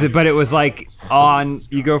sentence. It was, but it was like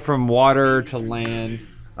you go from water to land.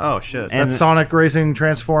 Oh shit. And That's Sonic Racing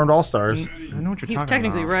Transformed All Stars. I know what you're He's talking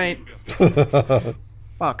technically about. right.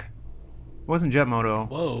 Fuck. It wasn't Jet Moto.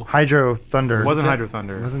 Whoa. Hydro Thunder. It wasn't Hydro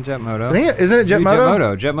Thunder. wasn't Jet Moto. I think isn't it Jet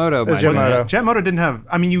Moto? Jet Moto. It's might Jet be. Moto. Jet Moto didn't have.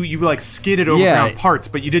 I mean, you like skidded over Yeah. ground parts,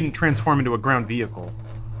 but you didn't transform into a ground vehicle.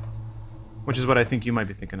 Which is what I think you might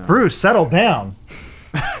be thinking of. Bruce, settle down.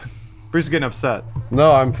 Bruce is getting upset.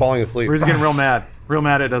 No, I'm falling asleep. Bruce is getting real mad. Real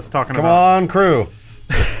mad at us talking Come about. on, crew.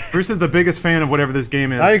 Bruce is the biggest fan of whatever this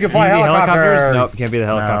game is. Now you can fly Can you be helicopters. Nope, can't be the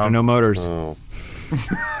helicopter. No motors. Oh.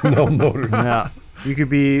 No motor. Yeah. You could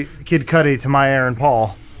be Kid Cudi to my Aaron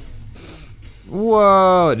Paul.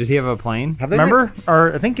 Whoa! Did he have a plane? Have they Remember?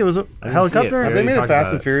 Or I think it was a see helicopter. it. Have they made a talked Fast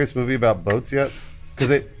about and it. Furious movie about boats yet? Because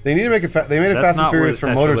they need to make it. They made it That's Fast and not where Furious for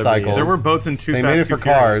Statue of Liberty motorcycles. is. There were boats in two They Fast made it and for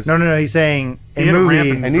Furious. cars. No. He's saying He a had a ramp movie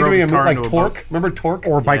and It need to drove be his a car like into a Torque. boat. Remember Torque?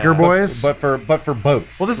 or Biker Boys. But for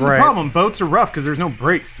boats. Well, this is Right. the problem. Boats are rough because there's no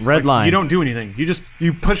brakes. Red line. You don't do anything.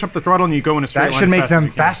 You push up the throttle and you go in a straight that line. should as make fast as them you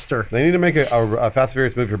can. faster. They need to make a Fast and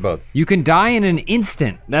Furious movie for boats. You can die in an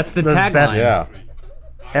instant. That's the The tagline. best. Yeah.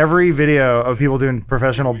 Every video of people doing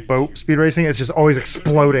professional boat speed racing is just always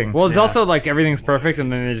exploding. Well, it's also like everything's perfect, and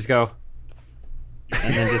then they just go,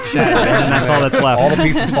 and then just shatter, and that's all that's left. All the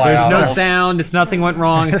pieces fly out. There's no sound. It's nothing went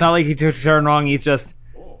wrong. It's not like he took a turn wrong. He's just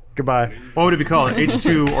Goodbye. What would it be called?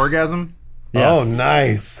 H2 orgasm? Oh,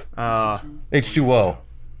 nice. H2O.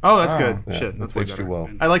 Oh, that's good. Yeah, Shit, that's that's way better.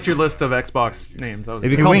 H2O. I liked your list of Xbox names. That was it'd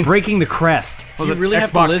be good. called winked. breaking the crest. Was Do it you really have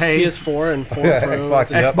to Xbox list Hey? PS4 and 4 Yeah, Pro? Xbox,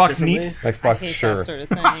 yep. Xbox differently? Neat? Xbox, I hate sure. that sort of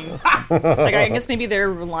thing. Like, I guess maybe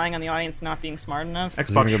they're relying on the audience not being smart enough. Let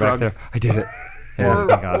me Xbox go back Shrug. there. I did it. Or-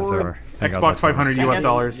 Thank God it's or- over. Thank God Xbox that's over. 500 I US guess-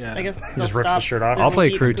 dollars. Yeah. I guess just they'll rips the stop shirt off. Disney I'll play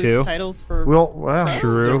Crew exclusive 2. Titles for Well,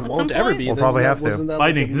 True. At Won't some ever point. be. We'll probably have to. Wasn't that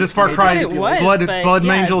Lightning. like a Is this Far major Cry? It was, Blood but Blood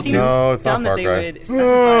yeah, it Angel seems 2? No, it's not dumb Far that Cry. they would specify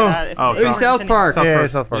that. If Oh, they sorry. weren't South intending- Park. South yeah, Park.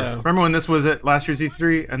 South Park. Yeah. Remember when this was at last year's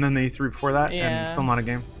E3 and then the E3 before that Yeah. and still not a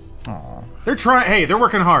game? They're trying. Hey, they're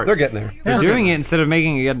working hard. They're getting there. They're doing it instead of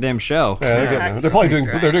making a goddamn show. Yeah, they're getting there. They're probably doing.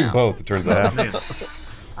 They're doing both. It turns out.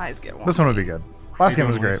 Eyes get warm. This one would be good. Last game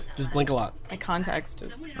was great. Just blink a lot. My context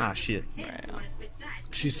is Ah, shit. right.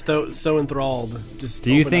 She's so enthralled. Just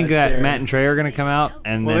Do you open think eyes that stare. Matt and Trey are gonna come out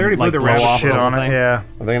and Well, they then already blew like the blow rabbit off Shit the on whole it. thing? Yeah.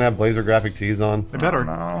 Are they gonna have blazer graphic tees on? They better.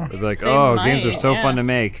 They'd be like, They oh, games are might, so yeah. fun to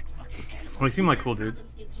make. Well, they seem like cool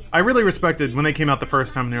dudes. I really respected when they came out the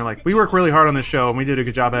first time and they were like, we work really hard on this show and we did a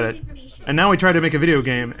good job at it. And now we try to make a video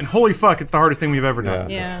game and holy fuck, it's the hardest thing we've ever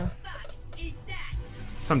done. Yeah. Yeah.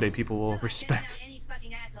 Someday people will respect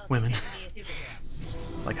women.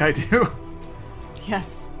 Like I do.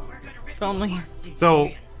 Yes. If only.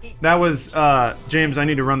 So that was James. I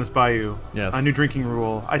need to run this by you. Yes. A new drinking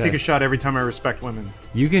rule. I take a shot every time I respect women.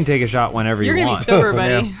 You can take a shot whenever You're you gonna want. be sober,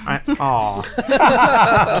 buddy.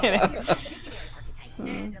 Aw. Kidding.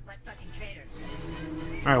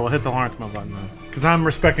 All right, well hit the Lawrence Mo button then, because I'm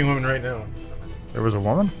respecting women right now. There was a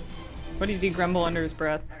woman? What did he grumble under his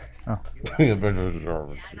breath?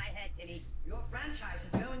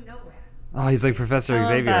 Oh, he's like Professor Oh,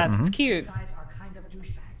 Xavier. that. It's cute. Guys are kind of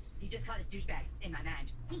douchebags. He just called us douchebags in my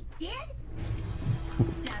mind. He did?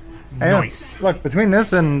 Hey, look, between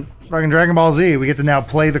this and fucking Dragon Ball Z, we get to now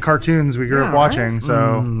play the cartoons we grew up watching.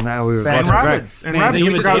 So Now we were And watching Rabbids. And Man, Rabbids.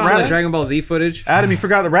 you We forgot forgot the Rabbids. Dragon Ball Z footage. Adam, you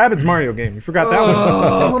forgot the Rabbids Mario game. You forgot that one.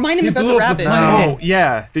 Oh, remind him about the rabbits. Oh,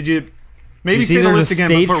 yeah. Did you... Maybe You see say the there's list a again,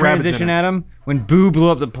 stage but put Rabbids in transition, it. Adam? When Boo blew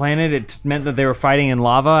up the planet, it meant that they were fighting in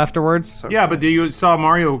lava afterwards. Yeah, but you saw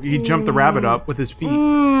Mario, he jumped the rabbit up with his feet.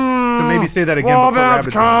 So maybe say that again, but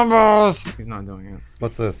put Rabbids in it. He's not doing it.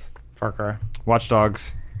 What's this? Far Cry. Watch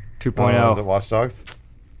Dogs Is it 2.0. Watch Dogs?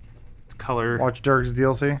 It's color. Watch Dogs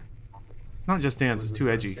DLC. It's not Just Dance, it's too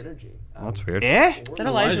edgy. That's weird. Eh? Is that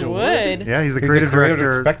Elijah Wood? Yeah, he's the He's creative the creator of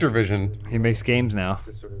director. Spectre Vision. He makes games now.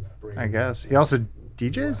 I guess he also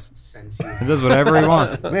DJs. He does whatever he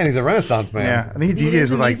wants. Man, he's a Renaissance man. Yeah, I think he Maybe DJs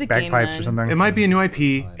it's a with like music game, bagpipes or then. something. It might be a new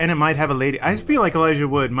IP, and it might have a lady. I feel like Elijah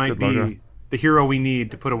Wood might Good logo. be the hero we need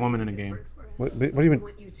to put a woman in a game. What do you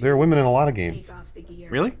mean? There are women in a lot of games.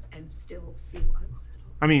 Really?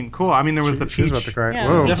 I mean, cool. I mean, there was the She's Peach. about to cry. Yeah,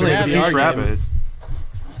 Whoa. it's definitely There's a the VR Peach game. Rabbit.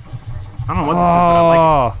 I don't know what this is, but I like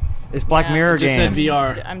Oh, it's Black Yeah. Mirror Just said game.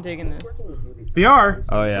 VR. I'm digging this. it. VR.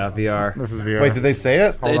 Oh yeah, VR. This is VR. Wait, did they say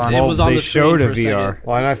it? Hold on. It was on they the screen showed for a a VR. second.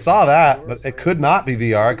 Well, and I saw that, but it could not be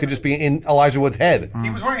VR. It could just be in Elijah Wood's head. He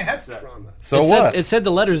was wearing a headset. So It what? said, it said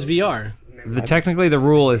the letters VR. Technically, the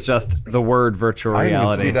rule is just the word virtual I didn't even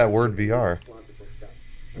reality. see that word VR.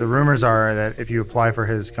 The rumors are that if you apply for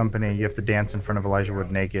his company, you have to dance in front of Elijah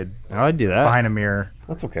Wood naked I'd do that. behind a mirror.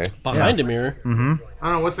 That's okay. Behind a mirror. I don't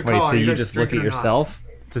know what's it Wait, called. so Are you guys just look drinking at or not? yourself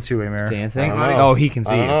It's a two-way mirror. dancing? I don't know. Oh, he can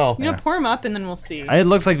see I don't you. know. You know, pour him up and then we'll see. It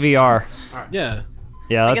looks like VR. Yeah.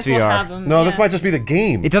 Yeah, I that's guess we'll have VR. him. No, yeah. this might just be the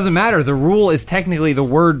game. It doesn't matter. The rule is technically the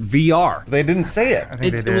word VR. They didn't say it. I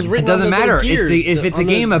think It they was did. written It doesn't on the matter. little gears, If it's a on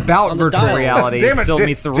the- game about on the virtual dial. reality, Damn it it, still James,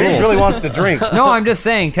 meets the James rules. really wants to drink. No, I'm just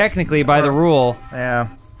saying, technically, by the rule, Yeah,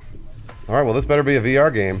 All right, well, this better be a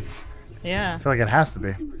VR game. Yeah. I feel like it has to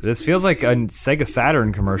be. this feels like a Sega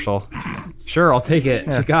Saturn commercial. Sure, I'll take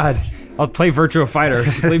it. God, I'll play Virtua Fighter.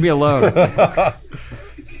 Just leave me alone.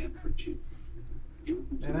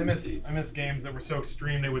 And I miss games that were so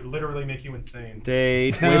extreme they would literally make you insane.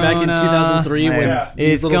 Daytona. Way back in 2003 when Yeah.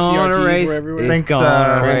 these It's little gonna CRTs race. were everywhere. It's Thanks,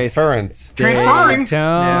 gonna race. Transference. Transferring?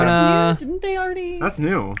 Daytona. Didn't they already? That's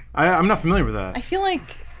new. I'm not familiar with that. I feel like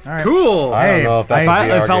Cool. I don't know if that's I- a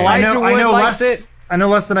VR if game. Elijah I know. I Wood know likes less. it. I know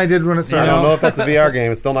less than I did when it I started. don't know if that's a VR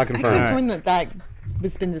game. It's still not I could confirmed. have sworn that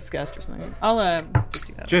has been discussed or something. I'll just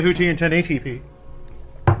do that. Jehuti and 10 ATP.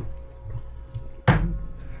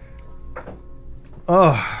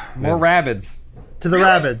 More rabbits. To the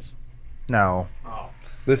rabbits. No.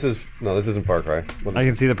 This isn't Far Cry. I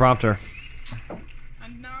can see the prompter.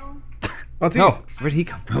 And now, Let's No, eat. where'd he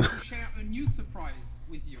come from? share a new surprise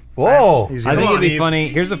with you. Whoa! He's I think on, it'd be Eve. funny.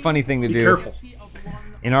 Here's a funny thing to do. careful. See of one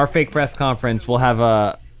In our fake press conference, we'll have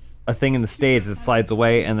a thing in the stage that slides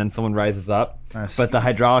away and then someone rises up. Nice. But the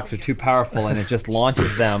hydraulics are too powerful and it just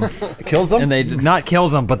launches them. It kills them? And they not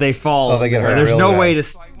kills them, but they fall. Oh, they get hurt There's really no bad. way to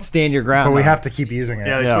stand your ground. But we now. have to keep using it.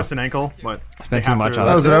 Yeah, they Yeah. twist an ankle, but Spent they have too much to- on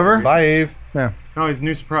Oh, it. is it over? Bye, Eve. Yeah. No, it's a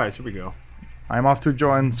new surprise. Here we go. I'm off to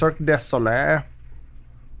join Cirque du Soleil.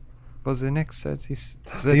 Was the next set?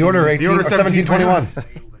 The order 18 order or 1721.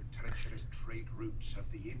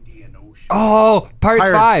 Oh, Pirates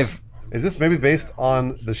Pirates. 5. Is this maybe based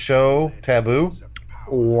on the show Taboo?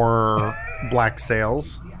 Or Black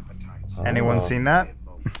Sails. Anyone seen that?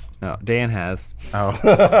 No, Dan has. Oh.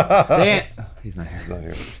 Dan. He's not here. It's not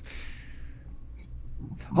here.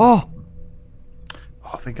 Oh,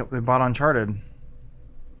 I think they bought Uncharted.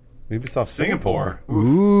 Ubisoft Singapore.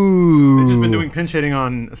 ooh. They've just been doing pinch hitting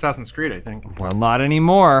on Assassin's Creed, I think. Well, not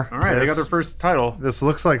anymore. All right, they got Yes. their first title. This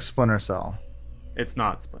looks like Splinter Cell. It's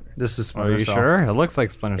not Splinter. This is Are Splinter you Cell. sure? It looks like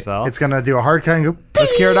Splinter Cell. It's gonna do a hard cut and go.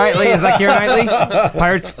 That's Keira Knightley. Is that Keira Knightley?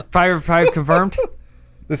 Pirate 5 confirmed.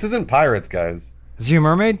 This isn't Pirates, guys. Is she a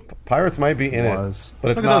mermaid? Pirates might be in Was. it,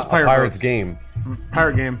 but it's Look at not those pirate a Pirates boats. game.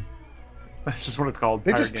 Pirate game. That's just what it's called.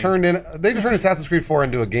 They pirate just game. turned Assassin's Creed 4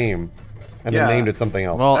 into a game, and Yeah. then named it something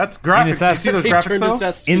else. Well, That's graphics. in You Assassin- see those They graphics turned though?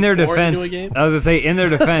 Assassin's in their Creed 4 defense, into a game? I was gonna say, in their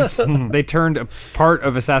defense, they turned a part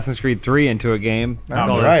of Assassin's Creed 3 into a game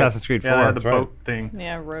called right. Assassin's Creed 4. Yeah, they had the right. boat thing.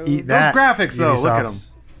 Yeah, Rogue. Eat Those that. graphics though, look at Ubisoft. them.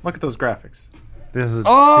 Look at those graphics. This is.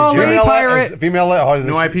 Oh, did you- Lady Female Pirate. Female. Oh, is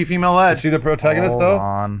New it- IP female led. Is she the protagonist Hold though?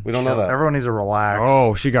 on. We don't know Chill. that. Everyone needs to relax.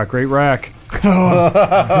 Oh, she got great rack.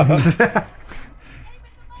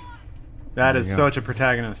 That is such a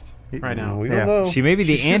protagonist right now. We Yeah. don't know. She may be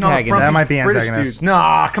the She's shooting all the front antagonist. That might be British antagonist. dudes.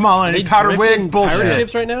 Nah, come on, They powder drifting wig pirate bullshit.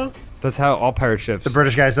 ships right now? That's how all pirate ships. The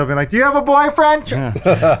British guy still being like, "Do you have a boyfriend?" Oh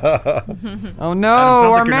no, Sounds our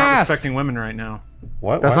like you're not mast. respecting women right now.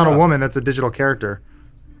 What? That's Why not a woman. That's a digital character.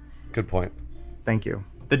 Good point. Thank you.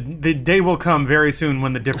 The day will come very soon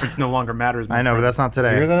when the difference no longer matters. I know, but that's not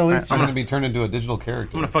today. You hear that, Elise? You're I'm going to gonna- be turned into a digital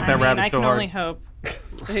character. I'm gonna fuck I that mean, rabbit I so can hard. only hope.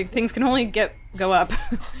 Things can only go up.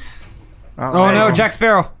 Oh no, Jack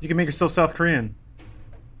Sparrow. You can make yourself South Korean.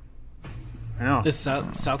 I know. Is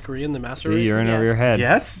South Korean the master See, race? you're in over your head.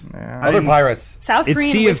 Yes. Other pirates. South It's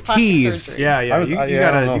Korean Sea with of plastic Thieves. surgery. Yeah, yeah. I was- you I don't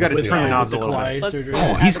gotta know you gotta if it's turn the the knobs a little Kawhi bit. Let's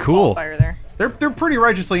surgery. he's add a cool. qualifier there. They're pretty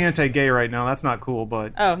righteously anti-gay right now. That's not cool,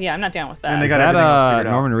 but Oh yeah, I'm not down with that. And they Is got that everything else figured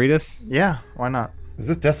out. Norman Reedus? Yeah, why not? Is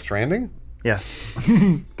this Death Stranding? Yes.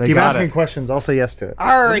 They Keep got asking it. questions. I'll say yes to it.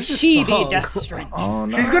 Arr, is this she be song? Death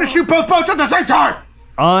Stranding. she's gonna shoot both boats at the same time.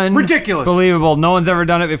 Ridiculous. Unbelievable. No one's ever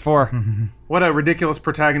done it before. What a ridiculous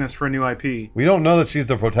protagonist for a new IP. We don't know that she's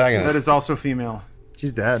the protagonist. That is also female.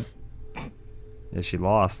 She's dead. Yeah, she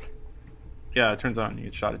lost. Yeah, it turns out you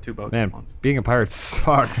get shot at 2 boats Man, at once. being a pirate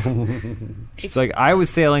sucks. She's like, I was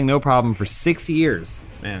sailing no problem for 6 years,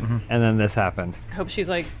 Man, and then this happened. I hope she's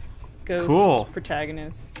like ghost Cool.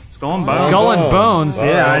 protagonist. Skull and Bones. Skull and Bones. Oh.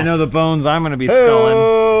 Yeah, I know the bones I'm going to be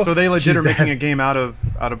sculling. So they legit She's are making dead. a game out of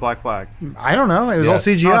Black Flag. I don't know. It was all Yes.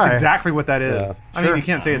 CGI. No, that's exactly what that is. Yeah. I mean, you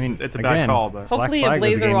can't say it's a bad Again, call, but Hopefully Black a Flag was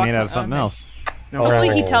blazer game walks made out on- of something okay. else. no, Hopefully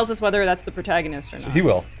he Oh. tells us whether that's the protagonist or not. He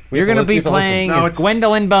will. We You're have going to li- we be have listen. playing No, as it's-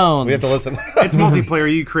 Gwendolyn Bones. We have to listen. it's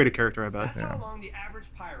multiplayer. You create a character, I bet. How long the average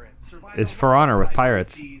pirate survived It's on For the Honor with seas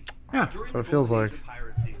pirates. Yeah. during So the it feels golden like- age of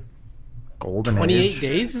piracy. Golden 28 age.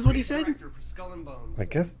 days is what he said? Director for Skull and Bones. I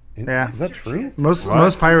guess. Yeah. Is that true? Most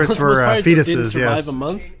pirates Most were pirates didn't fetuses. survive Yes. a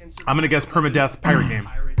month. I'm gonna guess permadeath pirate game.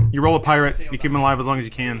 You roll a pirate, you keep him alive as long as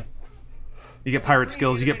you can. You get pirate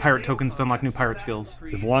skills. You get pirate tokens to unlock new pirate skills.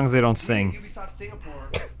 As long as they don't sing. Ubisoft Singapore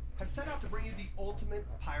have set out to bring you the ultimate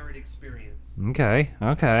pirate experience. Okay.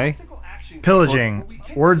 Tactical action Pillaging.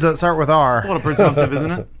 Words that start with A R. little presumptive,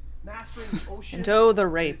 isn't it? mastering the ocean. And oh, the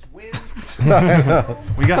rape. We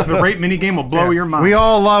got the rape minigame will blow your mind. We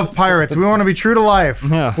all love pirates. We want to be true to life.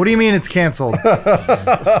 Yeah. What do you mean it's canceled?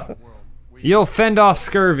 You'll fend off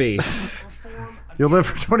scurvy. You'll live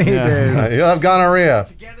for 28 Yeah. days. You'll have gonorrhea.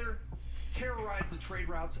 Together, terrorize the trade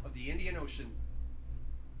routes of the Indian Ocean.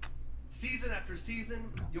 Season after season,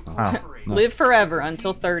 you'll cooperate. Live forever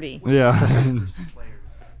until 30. Yeah. Even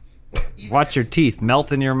Watch your teeth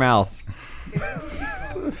melt in your mouth.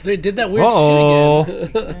 They did that weird Uh-oh.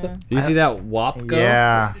 shit again. Do you see that wop go?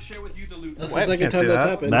 Yeah. to share with you the loot. That's What? the second Can't time say that's that.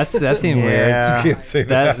 happened. That seemed weird. Yeah. Can't say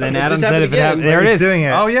that. Then It Adam just said happened if it happened. again. There it He's is. doing it.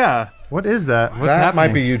 Oh yeah, What is that? What's That might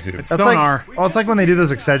happening? be YouTube. it's That's sonar. like, oh, it's like when they do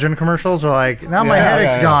those Excedrin commercials. They're like, now my Yeah,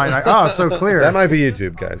 headache's yeah. gone. Like, oh, it's so clear. That might be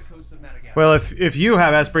YouTube, guys. Coast of Madagascar. Well, if you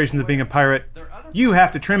have aspirations of being a pirate, you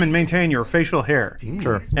have to trim and maintain your facial hair.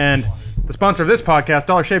 Sure. And the sponsor of this podcast,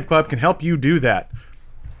 Dollar Shave Club, can help you do that.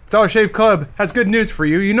 Dollar Shave Club has good news for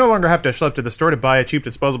you. You no longer have to schlep to the store to buy a cheap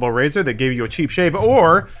disposable razor that gave you a cheap shave,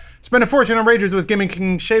 or spend a fortune on razors with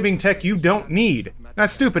gimmicking shaving tech you don't need.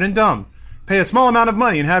 That's stupid and dumb. Pay a small amount of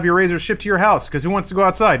money and have your razor shipped to your house, because who wants to go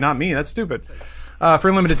outside? Not me. That's stupid. For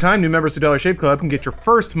a limited time, new members to Dollar Shave Club can get your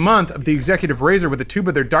first month of the Executive Razor with a tube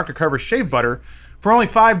of their Dr. Carver shave butter for only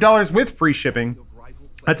 $5 with free shipping.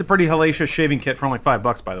 That's a pretty hellacious shaving kit for only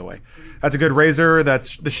 $5, by the way. That's a good razor.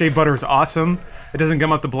 The shave butter is awesome. It doesn't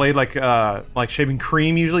gum up the blade like shaving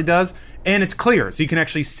cream usually does, and it's clear, so you can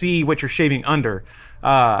actually see what you're shaving under.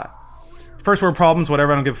 First world problems,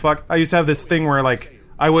 whatever. I don't give a fuck. I used to have this thing where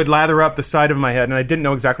I would lather up the side of my head, and I didn't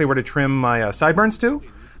know exactly where to trim my sideburns to.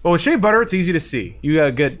 But with shave butter, it's easy to see.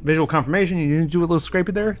 You get visual confirmation. You do a little scrape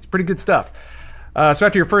there. It's pretty good stuff. So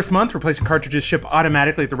after your first month, replacing cartridges ship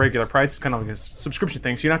automatically at the regular price. It's kind of like a subscription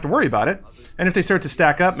thing, so you don't have to worry about it. And if they start to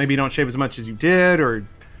stack up, maybe you don't shave as much as you did, or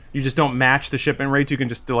you just don't match the shipment rates, you can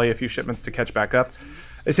just delay a few shipments to catch back up.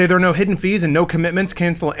 They say there are no hidden fees and no commitments.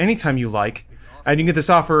 Cancel anytime you like. And you can get this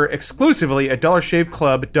offer exclusively at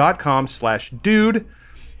dollarshaveclub.com/dude.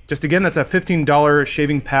 Just again, that's a $15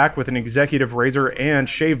 shaving pack with an executive razor and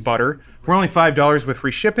shave butter for only $5 with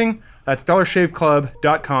free shipping. That's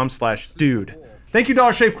dollarshaveclub.com/dude. Thank you,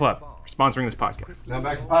 Dollar Shave Club, for sponsoring this podcast. Now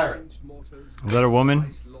back to pirates. Is that a woman?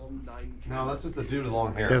 No, that's just a dude with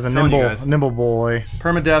long hair. There's a telling you guys. nimble boy.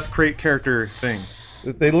 Permadeath create character thing.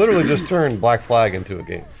 They literally just turned Black Flag into a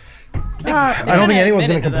game. I don't think anyone's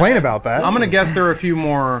going to complain about that. I'm gonna guess there are a few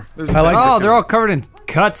more. Oh, they're all covered in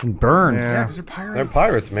cuts and burns. Yeah. They're pirates. They're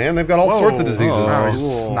pirates, man. They've got all sorts of diseases. Oh, we Cool.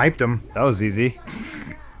 just sniped him. That was easy.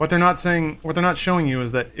 What they're not showing you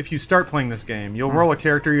is that if you start playing this game, you'll roll a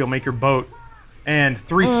character, you'll make your boat, and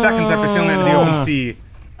 3 seconds after sailing into the open sea,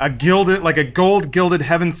 a gold gilded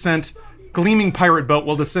heaven sent gleaming pirate boat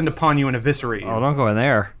will descend upon you and eviscerate you. Oh, don't go in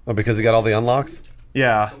there. Oh, because he got all the unlocks?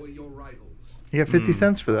 Yeah. You got 50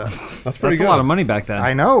 cents for that. That's pretty That's good. a lot of money back then.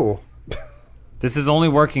 I know. This is only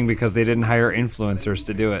working because they didn't hire influencers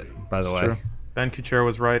to do it, by the way. true. Ben Kuchera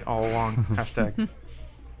was right all along. Hashtag.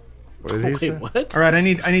 What did he say? Wait, what? All right, I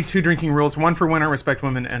need 2 drinking rules. One for when I respect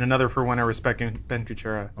women, and another for when I respect Ben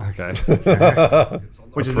Kuchera. Okay.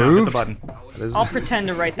 Which is now hit the Approved? button. I'll pretend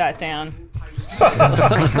to write that down.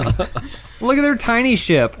 Look at their tiny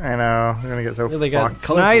ship. I know. We're gonna get so They got fucked.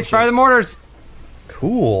 colorful Nice, shit. fire the mortars.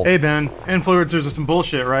 Cool. Hey Ben, influencers are some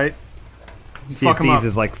bullshit, right? Sea Fuck of 'em Thieves up.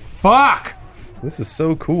 is like, fuck! This is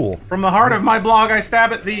so cool. From the heart of my blog, I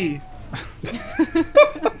stab at thee.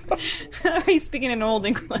 He's speaking in old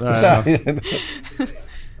English.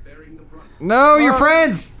 No, your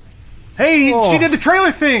friends! Hey, she did the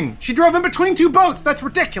trailer thing. She drove in between 2 boats. That's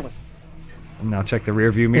ridiculous. Now check the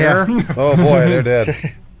rear view mirror. Oh boy, they're dead.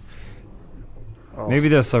 Maybe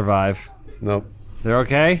they'll survive. Nope. They're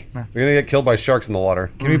okay? You're gonna get killed by sharks in the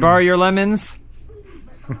water. Can we borrow your lemons?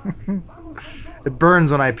 It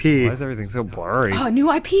burns when I pee. Why is everything so blurry? Oh,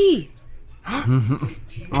 new IP. Oh,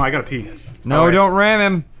 I gotta pee. No, don't ram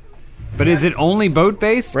him. But is it only boat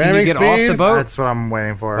based? Can you Ramming get off the speed? boat? That's what I'm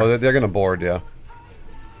waiting for. Oh, they're gonna board, yeah.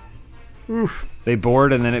 Oof. They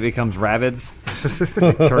board and then it becomes rabbits.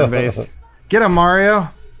 Turn based. Get him, Mario.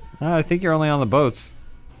 I think you're only on the boats.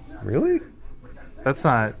 Really? That's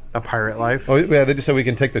not a pirate life. Oh yeah, they just said we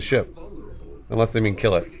can take the ship, unless they mean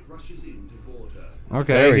kill it.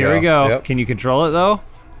 Okay, There we here we go. go. Yep. Can you control it though?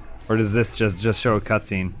 Or does this just show a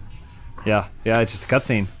cutscene? Yeah, it's just a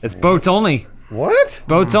cutscene. It's boats only. What?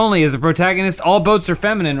 Boats only. Is the protagonist? All boats are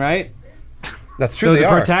feminine, right? That's true. So they the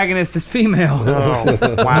are. protagonist is female.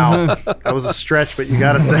 Oh, wow. That was a stretch, but you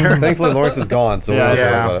got us there. Thankfully, Lawrence is gone, so we're not Yeah.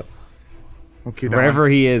 worried about it. We'll keep that Wherever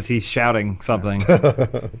one. he is, he's shouting something.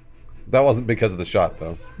 That wasn't because of the shot,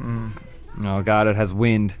 though. Oh god, it has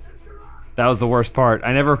wind. That was the worst part.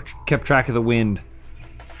 I never kept track of the wind.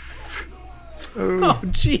 Oh,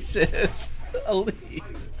 Jesus.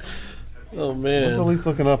 Elise. Oh, What's man. Elise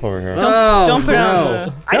looking up over here? Don't put it on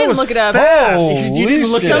the. I didn't was look it up. fast. You didn't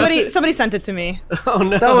look it up. Somebody sent it to me. Oh,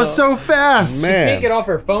 no. That was so fast. Man. off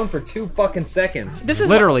her phone for 2 fucking seconds. This is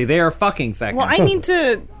Literally, they are fucking seconds. Well, I need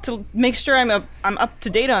to make sure I'm up to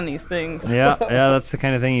date on these things. yeah, that's the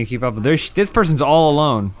kind of thing you keep up with. This person's all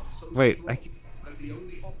alone. Wait,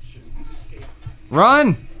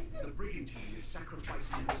 run!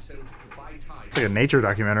 It's like a nature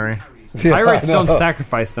documentary. Yeah, Pirates I know. don't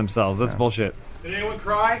sacrifice themselves. That's bullshit. Did anyone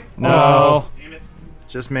cry? No. Damn it.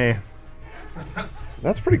 Just me.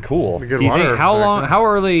 That's pretty cool. Good Do you water think how action.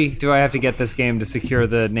 early do I have to get this game to secure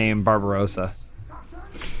the name Barbarossa?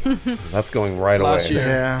 That's going right Last away. year.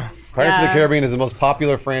 Yeah. Pirates of the Yeah. Caribbean is the most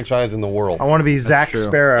popular franchise in the world. I want to be Zack true.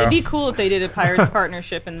 Sparrow. It'd be cool if they did a Pirates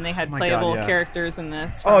partnership and they had my playable God, yeah. characters in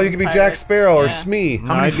this. Oh, from you could be Jack Pirates. Sparrow or Yeah. Smee.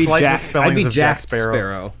 How many I'd be slight Jack. misspellings I'd be of Jack Jack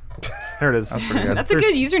Sparrow? There it is. That's pretty good. That's a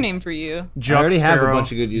good username for you. I already have a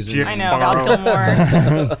bunch of good usernames. I know,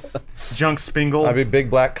 Val Kilmore. Junk Spingle. I'd be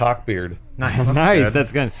Big Black Cockbeard. Nice. Nice, Good.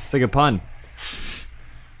 that's good. It's like a pun.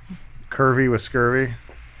 Curvy with scurvy.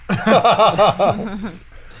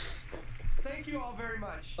 Thank you all very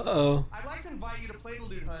much. Uh-oh. I'd like to invite you to play the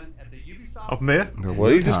Loot Hunt at the Ubisoft. Oh, me? What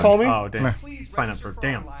did you just call me? Oh, damn. Please Sign up register for.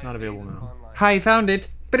 Damn. online Not available games now. online. Hi, found it.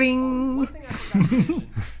 Bring. One thing I forgot to mention,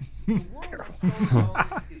 the world that's going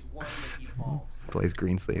on is one that evolves. Plays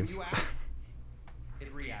green sleeves. You act,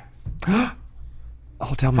 it reacts.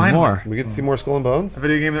 Oh, tell me Finally. more. We get to see more Skull and Bones? A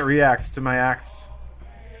video game that reacts to my acts.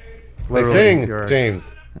 They Literally, sing, you're-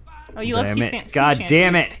 James. Oh, you love Damn sea it! God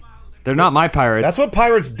damn it! They're not my pirates. That's what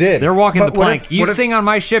pirates did. They're walking But the what plank. if- You what if- sing on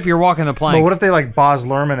my ship, you're walking the plank. But what if they like Boz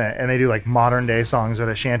Lerman it and they do like modern day songs with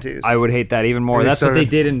the shanties? I would hate that even more. Maybe That's what they started-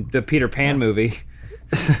 did in the Peter Pan movie.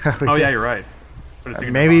 Oh, yeah, you're right. That's what I was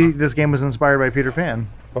thinking Maybe about. this game was inspired by Peter Pan.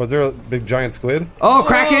 Oh, is there a big giant squid? Oh,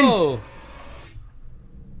 Kraken! Oh.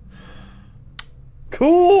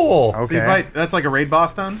 Cool. Okay. So you fight. That's like a raid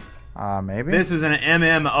boss then? Maybe. This is an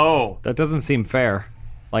MMO. That doesn't seem fair.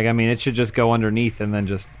 Like, I mean, it should just go underneath and then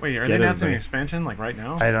just. Wait, are get they announcing an everybody. expansion like right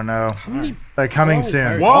now? I don't know. They're coming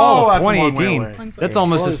soon. Whoa, Fall of that's a long way 2018. away. That's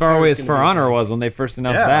almost as far away as For Honor was when they first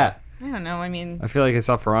announced Yeah. that. I don't know. I mean, I feel like I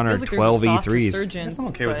saw For Honor feels at like 12 there's a soft E3s. resurgence, I'm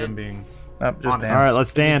okay with but- them being. Oh, just Honest. dance. All right,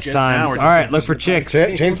 let's dance just now, time. we're All just right, dancing look for to the chicks.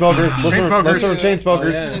 Chainsmokers. Let's for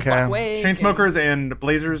Chainsmokers. Oh, yeah. Okay. Wait. Chainsmokers and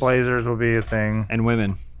Blazers Blazers will be a thing. And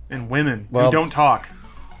women. and women Well- who don't talk.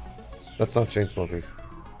 That's not Chainsmokers.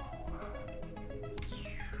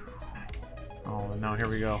 Oh, no, here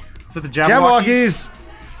we go. Is it the Jabberwockies?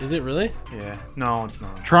 Jabberwockies! Is it really? Yeah. No, it's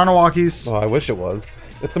not. Toronto-Walkies. Oh, I wish it was.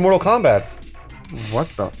 It's the Mortal Kombat's. What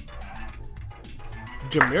the?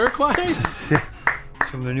 Jamiroquai?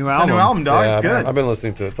 From the new It's a album. new album, dog. Yeah, It's good. I've been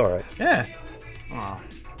listening to it. It's all right. Yeah. Oh,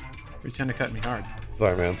 you're trying to cut me hard.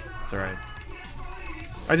 Sorry, man. It's all right.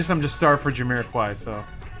 I'm just starved for Jamiroquai, so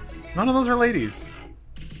none of those are ladies.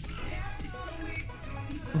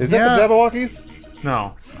 Is that the Jabberwockies?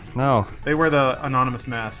 No, No. they wear the anonymous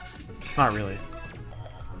masks. Not really.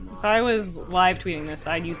 If I was live tweeting this,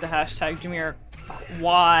 I'd use the hashtag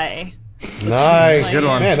Jamiroquai. Nice. Good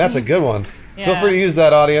one. Man, that's a good one. Feel Yeah. free to use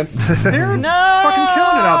that, audience. They're No! fucking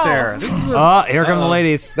killing it out there. This is Here come the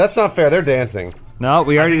ladies. That's not fair. They're dancing. No,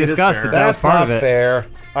 we already think it is discussed fair. that that was That's part not of it. fair.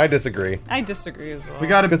 I disagree. I disagree as well. we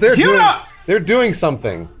got to Because cue it up. they're doing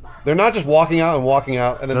something. They're not just walking out and walking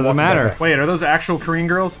out and then Doesn't walking matter. back. Wait, are those actual Korean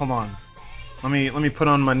girls? Hold on. Let me put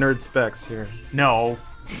on my nerd specs here. No,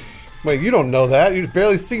 Wait, you don't know that. You've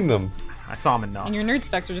barely seen them. I saw them enough. And your nerd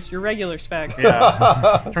specs are just your regular specs.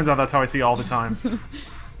 Yeah. Turns out that's how I see all the time.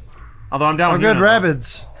 Although I'm down Oh, with good Yuna, though.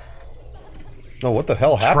 rabbits. Oh, what the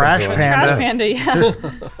hell happened Trash to them? Panda. Trash Panda, yeah.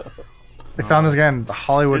 They found this guy in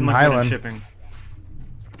Hollywood Didn't and look good in Highland. shipping.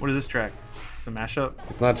 What is this track? It's a mashup?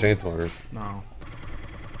 It's not Chainsmokers. No.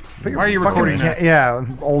 Put your Why are you fucking recording this? Yeah,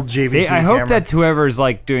 old JVC I hope camera. that whoever's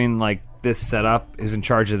like doing like this setup is in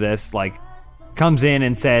charge of this, like, comes in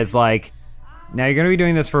and says like, now you're gonna be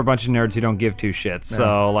doing this for a bunch of nerds who don't give two shits.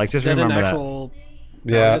 So like, just Is that an remember that. actual?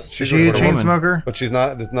 Yeah, Is she's She a a chain woman. smoker? But she's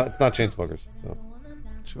not. It's not Chainsmokers. So.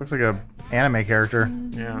 She looks like a anime character.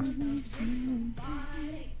 Yeah.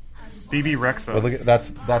 BB Rexa. But look, that's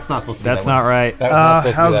not supposed to be. That's that not way. right. That was not supposed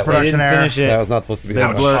to be how's that way. They production didn't error? finish it. That was not supposed to be They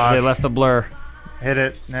that way. blur. They left a blur. Hit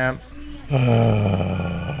it. Yeah.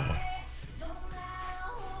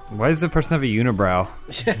 Why does the person have a unibrow?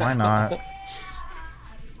 Why not?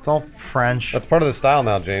 It's all French. That's part of the style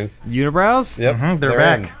now, James. Unibrows? Yep, They're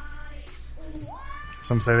back.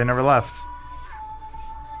 Some say they never left.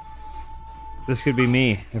 This could be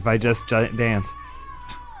me if I just dance.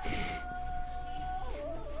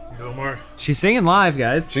 A little more. She's singing live,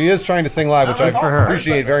 guys. She is trying to sing live, which I that's awesome.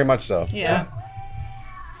 appreciate very much. So. Yeah.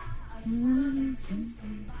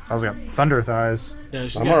 I was got thunder thighs. Yeah,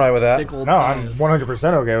 she's I'm got alright with that. thick old No, I'm thighs.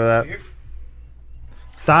 100% okay with that.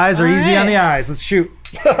 Thighs are easy on the eyes. Let's shoot.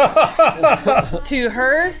 To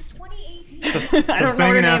her, I don't know what her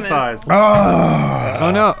Banging name ass is. thighs.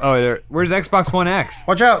 Oh no! Oh, where's Xbox One X?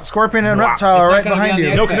 Watch out, Scorpion and Reptile are right gonna be behind on the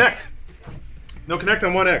you. No connect. No connect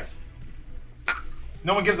on 1X.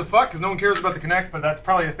 No one gives a fuck because no one cares about the connect, but that's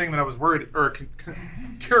probably a thing that I was worried or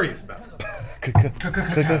curious about.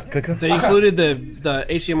 They included the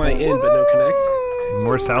HDMI in, but no connect.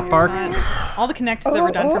 More South Park? All the Connect has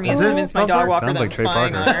ever done for me is Is it? convince my South dog Park? walker Sounds that like I'm Trey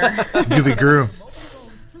spying on Parker. her. Gooby Grew.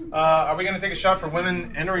 Are we going to take a shot for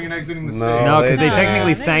women entering and exiting the No. stage? No, because they No.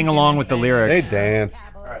 technically They sang didn't do along with the anything. They lyrics.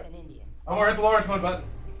 danced. I'm going to hit the Lawrence one button.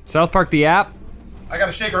 South Park the app? I got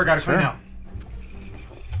a shaker, I got to clean out.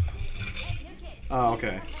 Oh,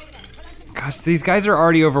 okay. Gosh, these guys are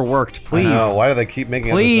already overworked. Please. No, why do they keep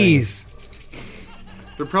making? other things? Please.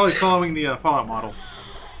 They're probably following the Fallout model.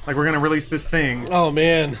 Like, we're going to release this thing. Oh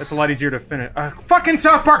man, It's a lot easier to finish. Fucking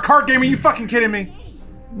South Park card game, are you fucking kidding me?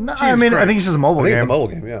 No, I Jesus mean, I Christ. think it's just a mobile I think game. it's a mobile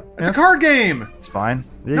game. Yeah. It's a card game! It's fine.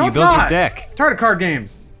 Yeah, No, you it's built your not. deck. Tired of card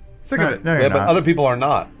games. Sick of it. No, you're Yeah, but not. other people are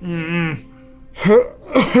not.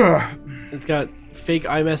 it's got fake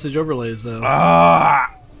iMessage overlays though.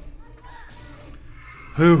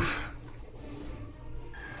 Oof.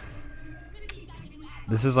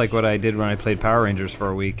 This is like what I did when I played Power Rangers for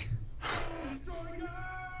a week.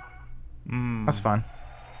 That's fun.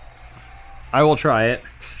 I will try it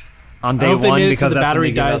on I day hope they one made it so because the that's when battery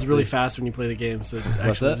they give dies out really the- fast when you play the game. So What's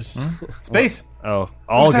actually that? just Space. Oh,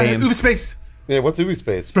 all Ooh, games. space. Yeah. What's Ubi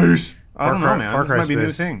Space? Space. I don't know, Cry- man. Far This Cry might be a new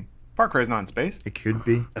space. thing. Far Cry's not in space. It could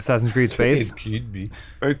be. Assassin's Creed Space. It could be.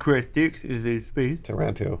 Far Cry 6 is in space.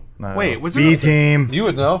 Taranto. No. Wait, was there B a- team. You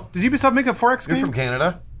would know. Does Ubisoft make a 4X You're game? from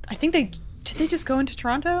Canada. I think did they just go into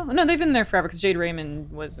Toronto? No, they've been there forever because Jade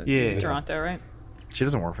Raymond was in Yeah. Toronto, right? She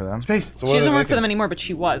doesn't work for them. Space. So She doesn't work for them anymore, but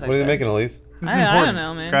she was. What are they making, Elise? This is I important. don't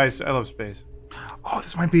know, man. Guys, I love space. Oh,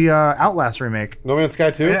 this might be Outlast remake. No Man's Sky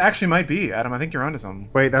 2? It actually might be, Adam. I think you're onto something.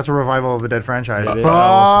 Wait, that's a revival of the dead franchise. That Fuck.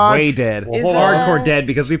 was way dead. Is, Hardcore dead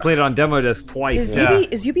because we played it on demo disc twice. Is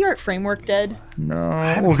Yeah. UbiArt Framework dead? No.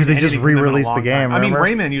 haven't Well, because seen they just anything from them in a re-released the long game. time. I mean,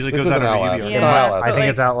 remember? Rayman usually This goes out isn't of Outlast. Ubisoft. It's not Outlast. I think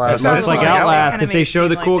it's Outlast. It's not- Looks like It's like Outlast Kinda if they makes show it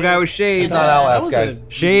the seem cool like guy they- with shades. It's not Outlast, was guys.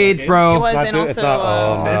 a Shades, bro. It was, Not and do- also it's not.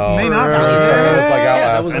 Oh no. It may not be. It looks like Yeah, that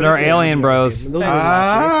Outlast. was And our alien bros. Those were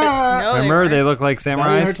last no, Remember, they look like year.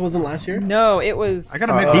 Valiant Hearts samurais. wasn't last year. No, it was. I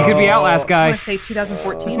gotta mix He it. could be Outlast I guy. want to say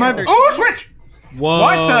 2014. My, or 13. oh, switch! Whoa!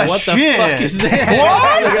 What the shit? fuck is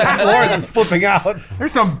that? What? Lawrence is flipping out.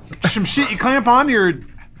 There's some shit you clamp onto your.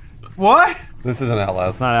 What? This isn't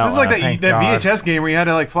Outlast. Not Outlast. This is like thank that God. VHS game where you had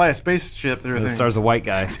to like fly a spaceship through a The thing. star's a white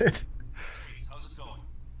guy.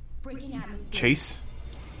 Chase.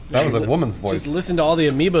 That was a woman's voice. Just listen to all the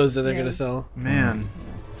amiibos that they're gonna sell. Man.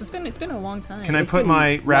 So it's been a long time. Can I put been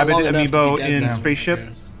my not rabbit long enough to amiibo be dead in now. spaceship?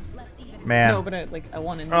 Man. No, but I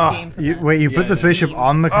want a new Oh, game for you, that. wait, you put the spaceship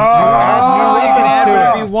on the You can add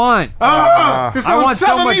whatever you want. This I want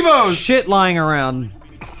so much amiibos! shit lying around.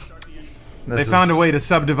 They found a way to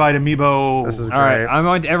subdivide amiibo. This is great. All right, I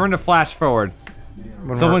want everyone to flash forward.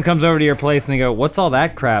 When Someone we're- comes over to your place and they go, "What's all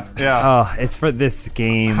that crap?" Yeah. Oh, it's for this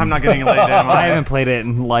game. I'm not getting laid in. I haven't played it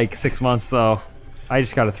in like 6 months though. I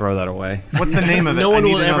just got to throw that away. What's the name of it? No I one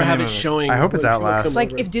need will to know ever the have name it of showing. I hope it's when people Outlast. come Like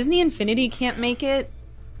over. if Disney Infinity can't make it,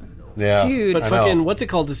 Yeah. dude. But I fucking, know. what's it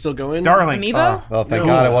called? Is still going? Starlink. Amiibo, Oh, thank No.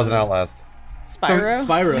 God it wasn't Outlast. Spyro.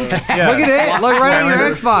 Spyro. Yeah. Look at it! Look right on your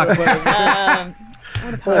Xbox.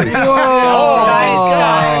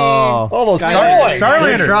 Whoa! Oh, those Skylanders. toys!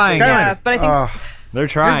 Starlander. They're trying. Yeah, but I think They're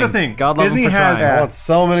trying. Here's the thing. God love Disney them for has- trying. I want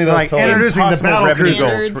so many of those Like toys. introducing the Impossible battle revenue cruiser.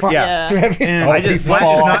 goals. standards. Yeah. Too heavy. And Oh, I just pieces Flash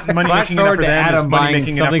fall is off. not money Flash making enough forward for to them. Adam It's money buying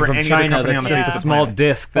making enough something for from any China other company on that's the just face a of the small planet.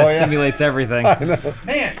 disc that Oh, yeah. simulates everything.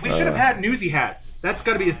 Man, we should have had newsy hats. That's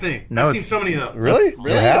got to be a thing. No, I've seen it's- so many of those. Really?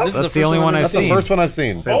 Really? You have? This is That's the the only first one I've That's the seen. first one I've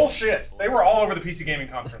seen. Bullshit. They were all over the PC gaming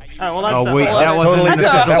conference. oh well, that's Oh a wait, whole that other- wasn't totally That's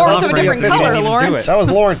a different. horse of a That different wasn't color, even Lawrence. That was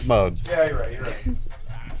Lawrence mode. Yeah, you're right. You're right.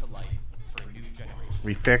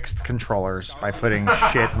 We fixed controllers by putting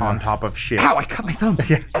shit on top of shit. Ow! I cut my thumb.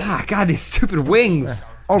 Ah, God, these stupid wings.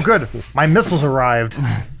 Oh, good. My missiles arrived.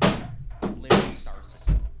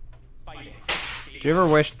 Do you ever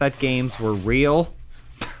wish that games were real?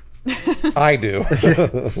 I do.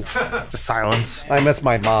 Just silence. I miss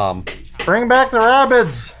my mom. Bring back the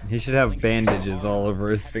rabbits. He should have bandages all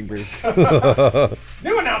over his fingers. New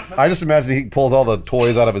announcement. I just imagine he pulls all the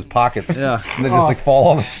toys out of his pockets. Yeah. And then just like fall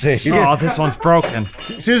on the stage. Oh, this one's broken.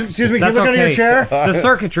 Excuse me, can you That's look under your okay. chair? The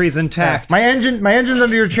circuitry's intact. My engine's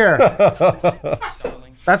under your chair.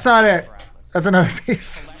 That's not it. That's another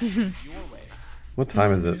piece. What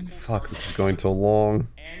time is it? Fuck, this is going too long.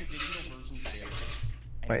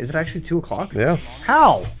 Wait, is it actually 2 o'clock? Yeah.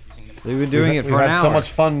 How? We've been doing it We for an had hour. so much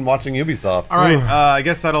fun watching Ubisoft. All right, I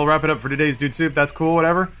guess that'll wrap it up for today's Dude Soup. That's cool,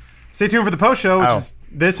 whatever. Stay tuned for the post show, which Oh. is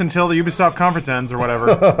this until the Ubisoft conference ends or whatever.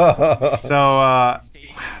 So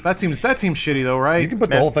that seems shitty though, right? You can put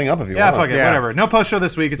the whole thing up if you Yeah, want. fuck it, Yeah. whatever. No post show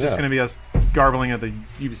this week. It's just Yeah. gonna be us garbling at the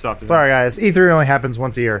Ubisoft event. Sorry, guys. E3 only happens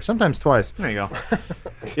once a year, sometimes twice. There you go.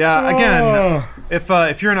 Yeah, again,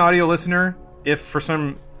 if you're an audio listener, if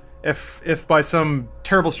by some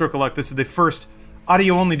terrible stroke of luck, this is the first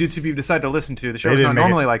audio only Dude Soup you've decided to listen to, the show is not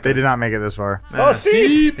normally like this. They did not make it this far. Oh,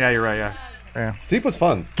 Steep! Yeah, you're right. Yeah, Steep was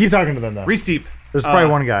fun. Keep talking to them though. Re-Steep. There's probably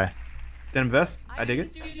one guy. Denim vest. I dig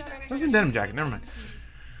it. That's a denim jacket. Never mind.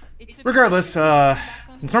 Regardless,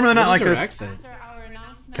 it's normally not like What's her this. accent?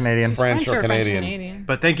 Canadian. French or French Canadian.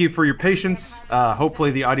 But thank you for your patience.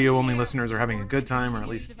 Hopefully, the audio only listeners are having a good time, or at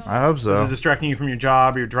least I hope this so. is distracting you from your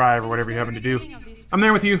job or your drive or whatever you're having to do. I'm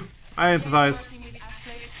there with you. I empathize.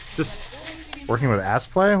 Just Working with ass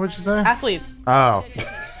play? What'd you say? Athletes. Oh.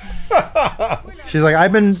 She's like,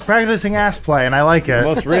 I've been practicing ass play and I like it.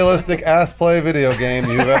 Most realistic ass play video game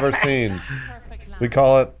you've ever seen. We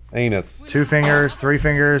call it anus. 2 fingers, 3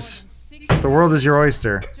 fingers. The world is your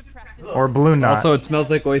oyster. Or balloon knot. Also, it smells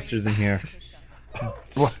like oysters in here.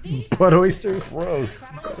 blood oysters. Gross.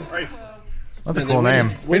 That's a And they cool name.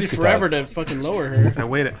 Waited Space forever Guitars. to fucking lower her.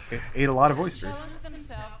 I ate a lot of oysters.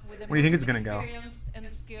 Where do you think it's gonna go?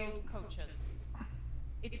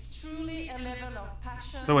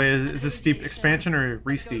 So wait, is this Steep expansion or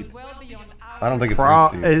Re-Steep? I don't think it's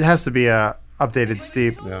Steep. It has to be a updated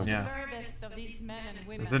steep. Yeah. Yeah.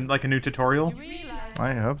 Is it like a new tutorial?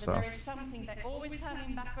 I hope so.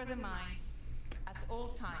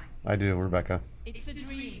 I do, Rebecca. It's a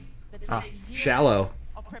dream. Shallow.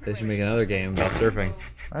 They should make another game about surfing.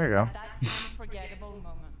 There you go. Unforgettable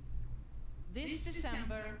moment. This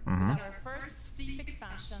December, our first steep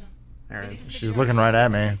expansion. There it is. She's looking right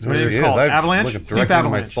at me. It's What is weird. it called? I'm Avalanche? looking Steep directly into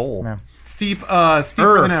my Avalanche. soul. Yeah.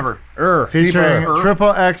 Steeper than ever. Featuring Steeper. Triple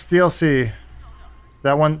X DLC.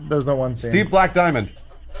 That one, there's no one scene. Steep Black Diamond.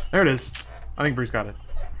 There it is. I think Bruce got it.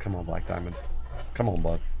 Come on, Black Diamond. Come on,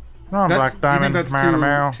 bud. No, That's, Black Diamond. You think Meow,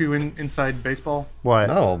 meow. that's too inside baseball? What?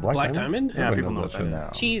 No, Black Diamond? Yeah, Everybody people know knows what that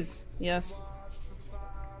shit. is. Cheese. Yes.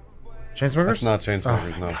 Chainsmokers? That's not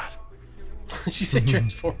Chainsmokers, no. She said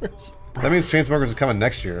Transformers. That means Chainsmokers is coming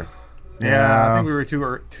next year. Yeah, I think we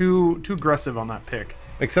were too aggressive on that pick.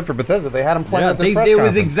 Except for Bethesda, they had them playing Yeah, at their press it was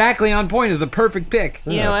conference. exactly on point. It was a perfect pick.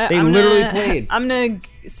 You know what? They I'm literally gonna, played. I'm gonna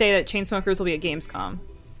say that Chainsmokers will be at Gamescom.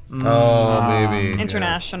 Oh, maybe.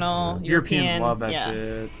 International, Europeans European. love that yeah.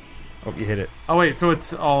 shit. Oh, you hit it. Oh wait, so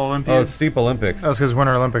it's all Oh, Olympians? it's Steep Olympics. That's because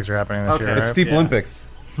Winter Olympics are happening this Okay. year, It's right? Steep Yeah. Olympics.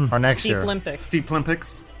 Or next Steep year. Olympics. Steep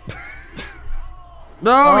Olympics.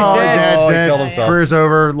 No, he's dead. Oh, he dead. killed himself. Career's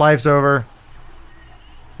over. Life's over.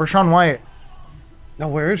 Where's Shaun White? No,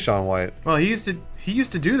 where is Shaun White? Well, he used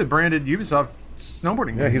to do the branded Ubisoft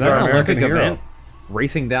snowboarding. Yeah, games. he's Is that our an American Olympic hero. event?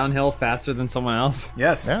 Racing downhill faster than someone else?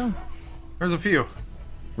 Yes. Yeah. There's a few.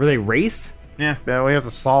 Were they raced? Yeah. Yeah, we have to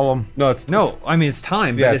slalom. No, it's No, I mean it's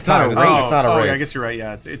time, Yeah, but it's it's not time. a It's race. not- it's not a Yeah, I race. guess you're right.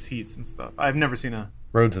 Yeah, it's heats and stuff. I've never seen a.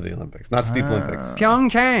 Road to the Olympics, not Steep Olympics.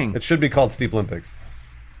 Pyeongchang. It should be called Steep Olympics.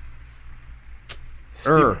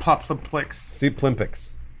 Steve Plumplix. Steep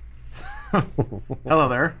Olympics. Hello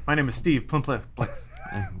there. My name is Steve Plumplix.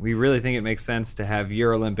 We really think it makes sense to have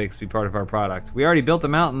your Olympics be part of our product. We already built the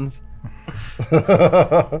mountains.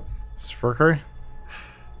 Is fur curry?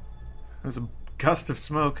 There's a gust of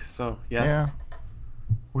smoke, so yes. Yeah.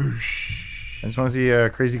 Whoosh. I just want to see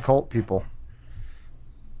crazy cult people.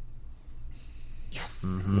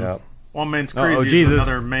 Yeah. One man's Oh, crazy is Jesus.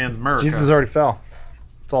 another man's America. Jesus already fell.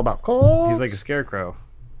 It's all about cults. He's like a scarecrow.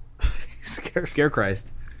 Scare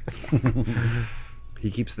Christ. He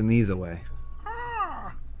keeps the me's away.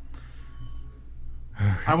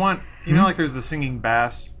 I want, like there's the singing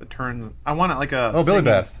bass that turns. I want it like a. Oh, Billy singing-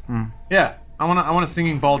 Bass. Yeah, I want a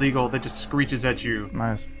singing bald eagle that just screeches at you.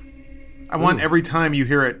 Nice. I want every time you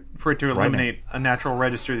hear it for it to eliminate a natural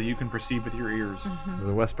register that you can perceive with your ears.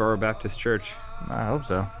 The Westboro Baptist Church. I hope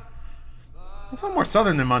so. It's a little more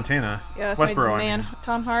southern than Montana. Yeah, that's Westboro, my I man, mean.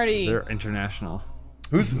 Tom Hardy. They're international.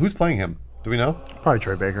 Who's playing him? Do we know? Probably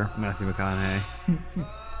Troy Baker. Matthew McConaughey.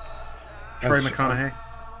 Troy McConaughey.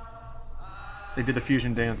 They did the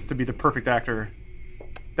fusion dance to be the perfect actor.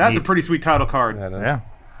 That's a pretty sweet title card. Yeah, it is. Yeah.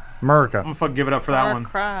 America. I'm gonna fucking give it up for that Far one.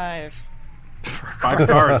 Cry. 5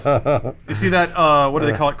 stars. You see that? What do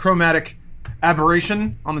they call it? Chromatic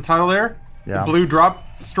aberration on the title there. Yeah. The blue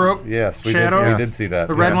drop stroke. Yes, we shadow. did. We did see that.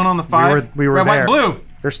 The red Yeah. one on the 5. We were red, there. white, blue.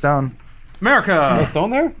 They're stone. America. Stone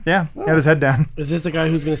there? Yeah. He had his head down. Is this the guy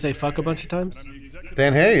who's gonna say fuck a bunch of times?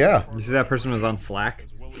 Dan Hay, yeah. You see that person was on Slack?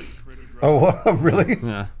 Oh, really?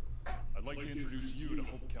 Yeah. I'd like to introduce you to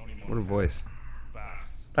Hope County What a voice.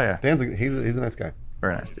 Fast, Oh, yeah. Dan's he's a nice guy.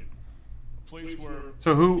 Very nice, dude. a place where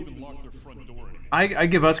So who? they lock their front door. I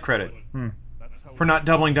give us credit for not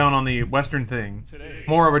doubling down on the Western thing.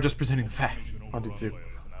 More over just presenting the facts. I'll do too.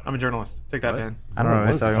 I'm a journalist. Take that, Ben. I don't know what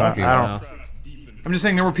he's What is talking he about. talking I don't. I'm just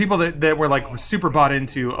saying there were people that were like super bought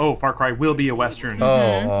into. Oh, Far Cry will be a Western.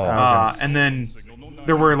 And then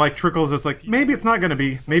there were like trickles that's like, maybe it's not going to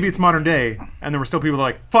be. Maybe it's modern day. And there were still people that were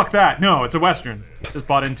like, fuck that. No, it's a Western. Just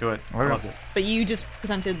bought into it. I loved it. But you just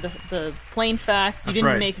presented the plain facts. You That's didn't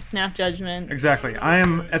right. make a snap judgment. Exactly. I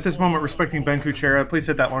am, at this moment, respecting Ben Kuchera. Please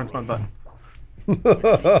hit that Lawrence Mud button.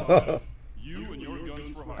 You and your guns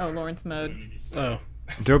for hire. Oh, Lawrence mode. Oh.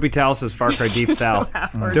 Dopey Tal says Far Cry Deep South.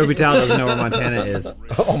 half-hearted. Dopey Tal doesn't know where Montana is.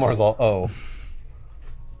 Omar's all, oh.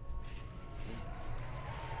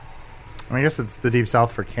 I guess it's the deep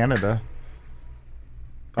south for Canada.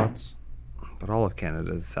 Thoughts? But all of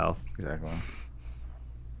Canada is south. Exactly.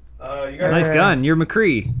 You guys, Nice gun. You're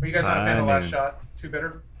McCree. are you guys not a fan of the last Fine. shot? Too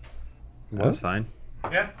bitter? That's fine.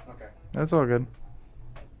 Yeah? Okay. That's all good.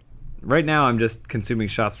 Right now, I'm just consuming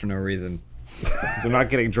shots for no reason. 'Cause I'm not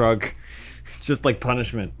getting drunk. It's just like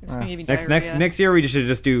punishment. It's gonna give you Next diarrhea. next year, we should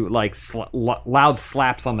just do like loud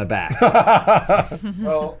slaps on the back.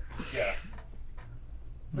 Well, yeah.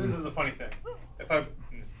 This is a funny thing. If I...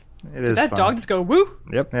 It is That fun. dog just go woo.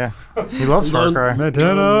 Yep. Yeah. He loves Far Cry.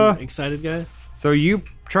 Montana. Excited guy? So are you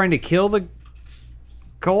trying to kill the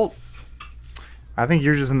cult? I think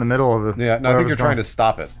you're just in the middle of it. Yeah, no, I think you're trying to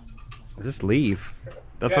stop it. Just leave.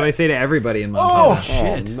 That's what I say to everybody in Montana. Oh,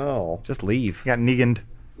 shit. Oh, no. Just leave. Got Negan'd.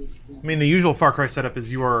 I mean, the usual Far Cry setup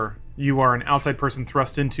is you are an outside person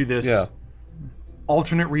thrust into this Yeah.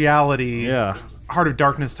 alternate reality, Yeah. Heart of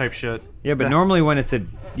Darkness type shit. Yeah, but normally when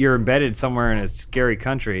you're embedded somewhere in a scary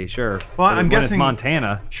country, sure. Well, But I'm when guessing- it's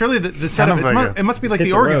Montana. Surely the setup, of like it must be like hit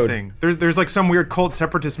the the Oregon road. thing. There's like some weird cult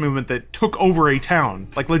separatist movement that took over a town,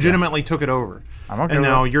 like legitimately took it over. I'm okay And with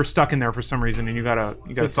now it. you're stuck in there for some reason, and you gotta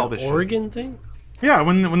solve this shit. Oregon thing? Yeah,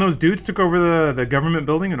 when those dudes took over the government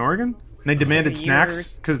building in Oregon, and they demanded A year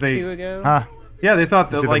snacks or because two they ago. Huh. yeah they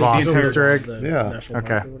thought that See the like boss the entire, Easter egg? The Yeah. National Okay.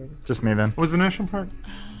 Park or whatever. Just me then. was the national park.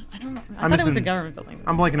 I don't. I I'm thought it was a missing- government building.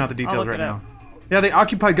 I'm blanking out the details look right it up. now. Yeah, they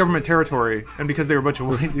occupied government territory, and because they were a bunch of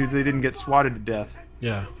white dudes, they didn't get swatted to death.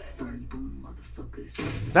 Yeah.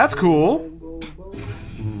 That's cool,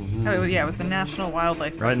 Oh yeah, it was the National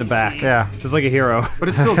Wildlife. Right in the back. Yeah. Just like a hero. but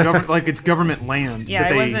it's still government like it's government land. Yeah,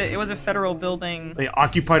 that it was a federal building. they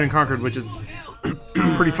occupied and conquered, which is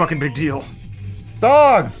pretty fucking big deal.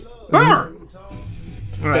 Dogs! Boomer!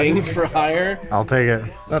 Things for hire? I'll take it.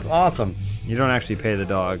 That's awesome. You don't actually pay the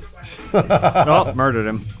dog. Oh, murdered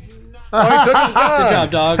him. Oh, he took his gun. Good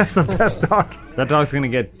job, dog. That's the best dog. That dog's gonna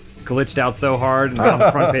get glitched out so hard and be on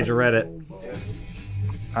the front page of Reddit.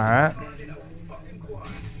 All right.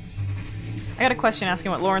 I got a question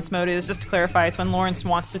asking what Lawrence mode is. Just to clarify, it's when Lawrence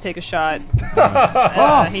wants to take a shot.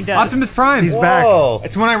 He does. Optimus Prime. He's back. Whoa.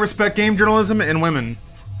 It's when I respect game journalism and women.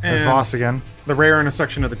 There's And lost again. The rare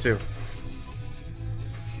intersection of the two.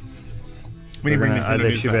 We need to bring I Nintendo think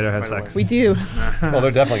news she back, better have by the way. sex. We do. Well,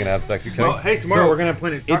 they're definitely gonna have sex. You kidding? Well, hey, tomorrow So- we're gonna have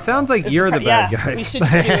plenty to talk It sounds like This you're is the pro- bad yeah, guys. We should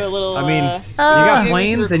do a little. I mean, you maybe got we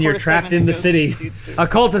planes record and you're a trapped segment in the that goes city. dude suit. A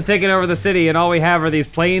cult has taken over the city, and all we have are these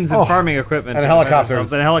planes and Oh. farming equipment. And to defend helicopters.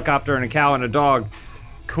 ourselves, and a helicopter and a cow and a dog.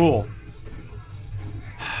 Cool.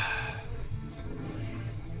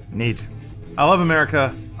 Neat. I love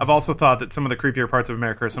America. I've also thought that some of the creepier parts of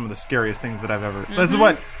America are some of the scariest things that I've ever. This is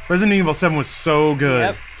what Resident Evil 7 was so good.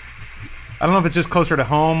 Yep. I don't know if it's just closer to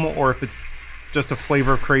home or if it's just a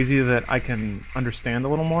flavor of crazy that I can understand a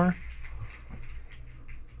little more.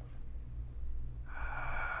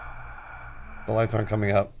 The lights aren't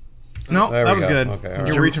coming up. No, There that we was go. good. Okay, all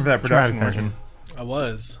right. You're reaching for that Dramatic production tension. margin. I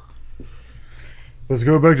was. Let's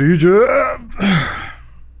go back to Egypt.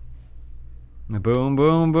 Boom,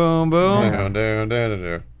 boom, boom,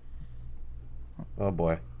 boom. Oh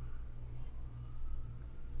boy.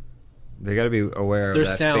 They got to be aware There's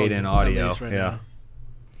of that sound fade in at audio. least right Yeah.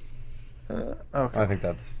 now. Okay. I think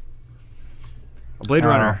that's. Blade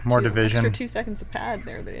Runner. More Extra division. 2 seconds of pad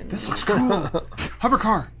there. They didn't. This looks cool. Hover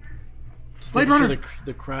car. Blade Make sure Runner.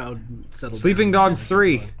 the crowd settles Sleeping down. Dogs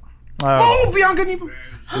 3. Oh, Beyond Good and Evil.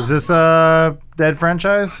 Is this a dead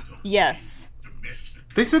franchise? Yes.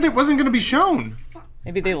 They said it wasn't going to be shown.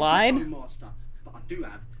 Maybe they lied. Master, but I do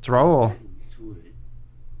have It's Raul. to it.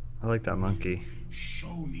 I like that monkey.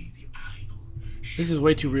 Show me the idol. This is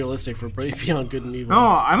way too realistic for Beyond Good and Evil.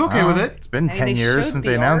 Oh, I'm okay with it. It's been I mean, 10 they years showed since the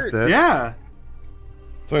they announced art. it. Yeah.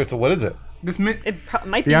 So wait, so what is it? This It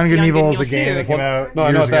might Beyond be Good and Evil is Good a game that 2. came out No,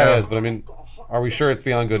 I know years what that ago. is, but I mean, are we sure it's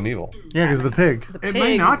Beyond Good and Evil? Yeah, because of the pig. The It pig,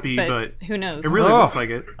 may not be, but who knows? it really Oh. looks like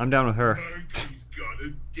it. I'm down with her. He's got a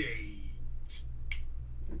date.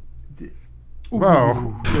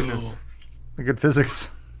 Whoa. Goodness. Good physics.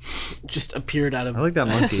 Just appeared out of. I like that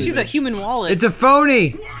monkey. She's a human wallet. It's a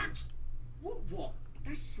phony. What?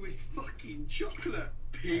 That's Swiss fucking chocolate,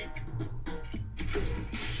 pig.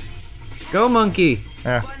 Go, monkey.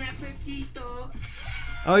 Yeah. Bon appetito.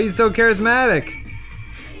 Oh, he's so charismatic.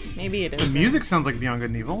 Maybe it The is. music sounds like Beyond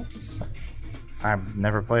Good and Evil I've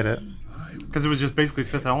never played it. because it was just basically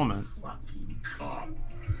Fifth Element. Fucking cop.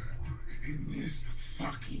 In this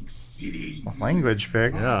fucking city. Language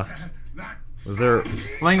pig. Yeah. That Was there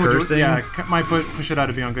Language, cursing? yeah, might push it out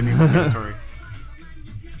of Beyond Good and Evil territory.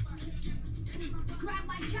 Grab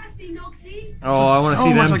my chassis, Noxie. Oh, I want to So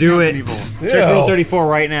see much them like do Beyond it. Good and Evil. Check Rule Ew. 34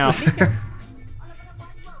 right now.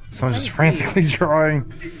 Someone's just frantically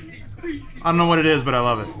drawing. I don't know what it is, but I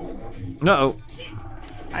love it. No.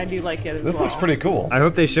 I do like it as This well. looks pretty cool. I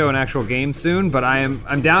hope they show an actual game soon, but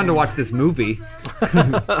I'm down to watch this movie.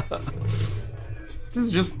 This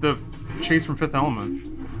is just the chase from Fifth Element.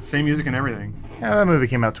 Same music and everything. Yeah, that movie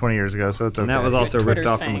came out 20 years ago, so it's okay. And that was also ripped Twitter's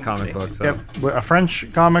off from a saying comic they- book. So. Yep, a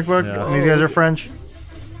French comic book, Yeah. and these guys are French.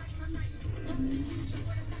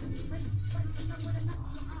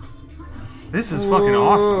 This is fucking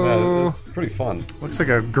awesome. Yeah, it's pretty fun. Looks like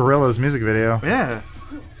a Gorillaz music video. Yeah.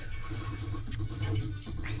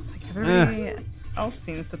 Everybody else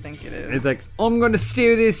seems to think it is. It's like, I'm gonna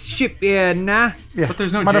steal this ship here, nah. Yeah. But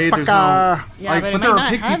there's no Jade, there's no... Motherfucker. yeah, like, but, but it there might are not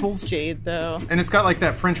pig have peoples. Jade though. And it's got like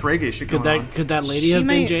that French reggae shit Could going that lady have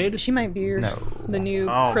been Jade? She might be the new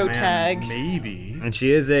on. pro man, tag. maybe. And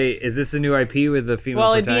she is this a new IP with the female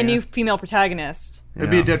Well, it'd be a new protagonist? female protagonist. It'd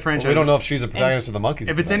be a Yeah. dead franchise. We don't know if she's a protagonist or the monkeys.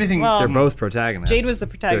 If it's anything... Well, They're both protagonists. Jade was the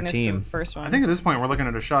Their protagonist team. of the first one. I think at this point we're looking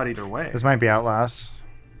at a shot either way. This might be Outlast.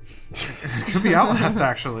 It could be Outlast,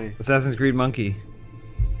 actually. Assassin's Creed Monkey.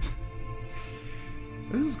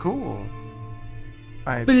 This is cool.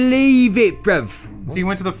 Believe it, bruv. So you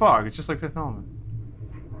went to the fog. It's just like Fifth Element.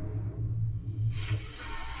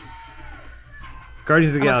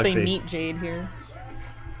 Guardians of the Unless Galaxy. they meet Jade here.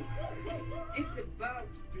 It's about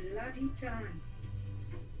bloody time.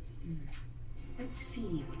 Let's see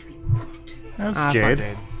what we've got. That's Ah, it's not Jade.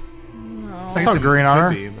 Jade. No. I saw green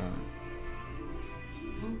on her.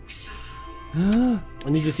 I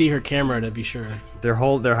need to see her camera to be sure. They're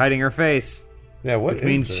hiding her face, Yeah, what which is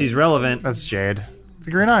means this? she's relevant. That's Jade. It's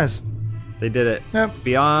the green eyes. They did it. Yep.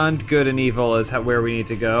 Beyond good and evil is where we need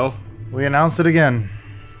to go. We announced it again.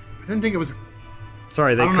 I didn't think it was...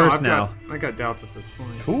 Sorry, they I don't know, curse I've now. I got doubts at this point.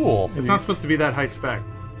 Cool. It's not supposed to be that high spec.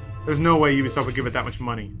 There's no way Ubisoft would give it that much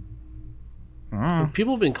money.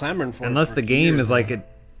 People have been clamoring for it. Unless for the game years is like now. a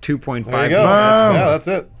 2.5. There you go. Wow. Yeah, that's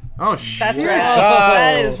it. Oh shit. That's rad.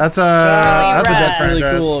 That is That's a rad. dead Really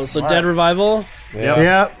franchise. cool. So Dead Revival.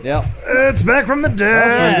 Yep. Yep. It's back from the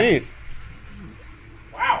dead. Pretty Yes. neat.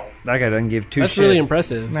 That guy doesn't give two That's shits. really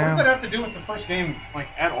impressive. What does that have to do with the first game, like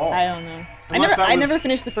at all? I don't know. Unless that I was- never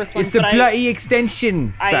finished the first one. It's a but bloody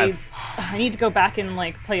extension. I need to go back and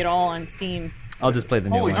like play it all on Steam. I'll just play the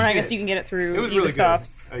new Holy one. Or I guess you can get it through It was really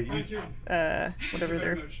Ubisoft's good. whatever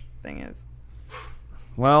their thing is.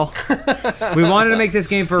 Well, we wanted to make this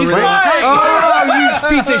game for a He's really. crying! Oh,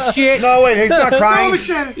 you piece of shit! No, wait, he's not crying.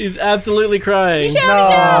 He's absolutely crying.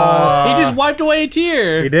 No. He just wiped away a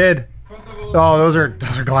tear. He did. Oh, those are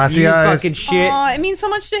glassy You eyes. fucking shit! Aw, it means so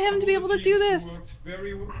much to him to be able to do this.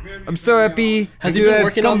 I'm so happy Has to he been have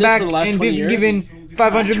working come on this back for the last and 20 been years? given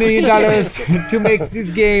 $500 million to make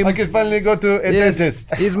this game. I can finally go to a Yes,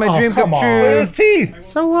 dentist. is my Oh, dream come come on. Look at true. his teeth.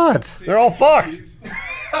 So what? They're all fucked.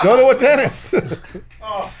 Go to a dentist.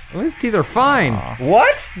 Well, his teeth are fine.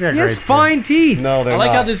 What? He's got He has great fine teeth. No, they're I like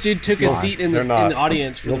not. how this dude took a They're seat not. in They're the not.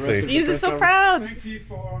 audience for You'll the rest see. of the He's press so conference. proud. Thank you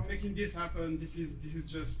for making this happen. This is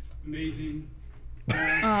just amazing.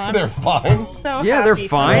 Aw, They're fine. so Yeah, they're happy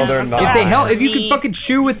for fine. them. No, they're I'm so not. If they happy if you for can me. fucking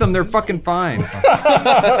chew with them, they're fucking fine.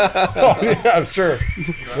 Oh, yeah, sure.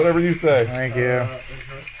 Whatever you say. Thank you.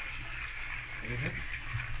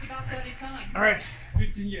 All right.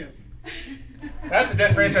 15 years. That's a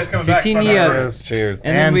dead franchise coming back. 15 if I remember years. right. Cheers.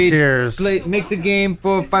 And then And we tears. makes a game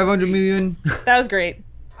for 500 million. That was great.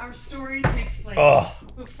 Our story takes place Oh,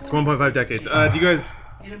 before it's 1.5 decades. Do you guys?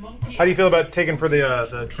 in a multi- How do you feel about taking for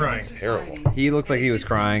the trying? Terrible. He looked like he was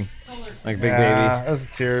crying, solar system. like a big Yeah, baby. those are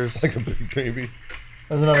tears. Like a big baby.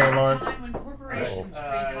 There's another one, A Lawrence. time when corporations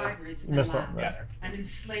create hybrids in missed their that. labs and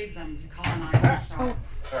enslave them to colonize the stars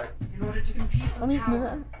in order to compete for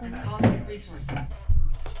power and cosmic resources.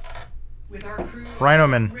 With our crew of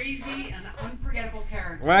Rhinoman. crazy and unforgettable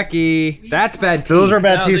characters. Wacky. That's bad teeth. Those are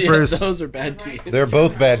bad Now, teeth, yeah, Bruce. those are bad teeth. They're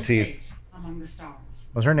both bad teeth. Among the stars.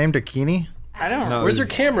 Was her name Dakini? I don't know. No, Where's it her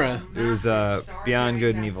was- camera? It was, Beyond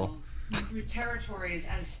Good and Evil. Through territories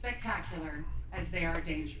as spectacular as they are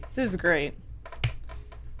dangerous. This is great.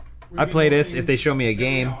 I play this if they show me a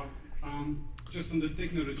game. Just on the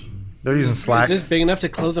technology. They're using Is Slack. this big enough to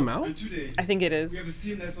close them out? And today, I think it is. we have a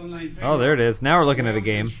seamless online Oh, there it is. Now we're looking at a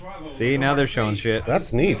game. See, now they're showing shit.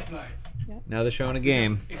 That's neat. Now they're showing a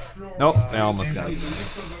game. Nope, I almost got it.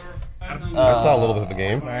 I saw a little bit of a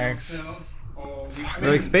game. Thanks.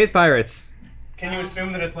 They're like space pirates. Can you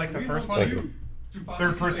assume that it's like the first Thank one? you.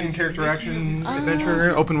 Third-person character action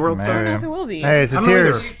adventure, open world I don't know stuff. if it will be. Hey, it's a I'm not either.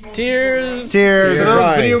 tears. Tears. Tears. Tears. Those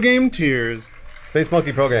Crying. video game tears. Space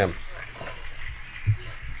Monkey program.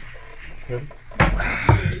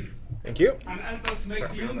 Thank you. And help us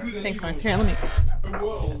make beyond good and Thanks, evil Lawrence. Here, let me. a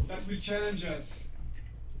world that will challenge us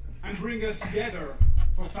and bring us together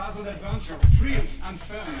for thousand adventure, thrills, and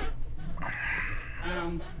fun.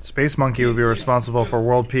 And Space Monkey would be responsible for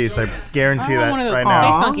world peace. I guarantee I that want one of those right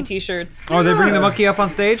Space now. Monkey t-shirts. Oh, they're bringing the monkey up on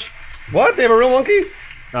stage? What? They have a real monkey?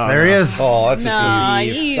 Oh, There he no. is. Oh, that's just Nah,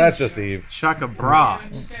 Eve. Eve. That's just Eve. Shaka bra.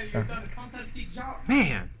 you said you've done a fantastic job.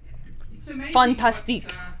 Man. It's amazing. Fantastic.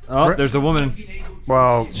 Oh, there's a woman.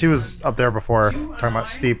 Well, she was up there before talking about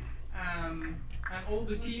Steep. And all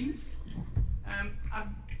the teams. Have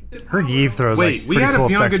the Her power Eve of throws Wait, like we pretty had a cool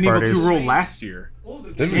Beyond sex Good and Evil 2 parties. roll last year. all the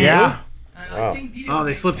Did teams. we? Yeah. And Wow. I think video Oh, they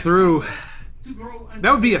games slipped through. to grow and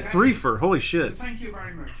That would be a to be threefer. Holy shit. Thank you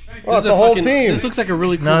very much. Thank Oh, you. it's the whole team. This looks like a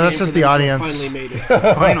really cool No, that's game just for the them to audience. Finally made it.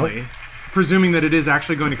 Finally. Presuming that it is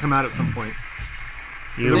actually going to come out at some point.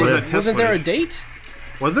 There was that test Wasn't there a footage. date?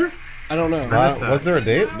 Was there? I don't know. missed that. Was there a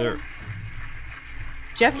date?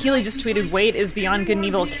 Jeff Keighley just tweeted, "Wait, is Beyond Good and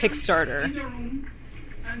Evil a Kickstarter?" In the room,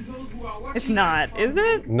 and those who are watching It's not, is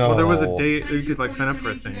it? No. Well, there was a date you could like sign up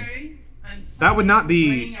for a thing. That would not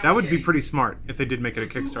be. That would be pretty smart if they did make it a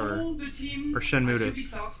Kickstarter. Or Shenmue it.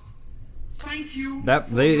 Thank you.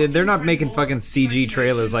 That they're not making fucking CG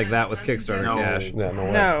trailers like that with Kickstarter No. cash. Yeah, no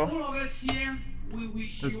way. No. All of us here, we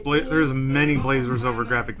wish There's you there's many Blazers over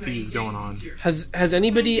graphic tees going on. Has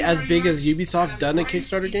anybody as big as Ubisoft done a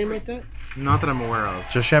Kickstarter game like that? Not that I'm aware of.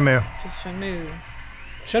 Just Shenmue. Just Shenmue.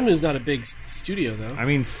 Shenmue's not a big studio though. I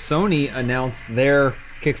mean, Sony announced their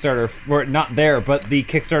Kickstarter, for not there, but the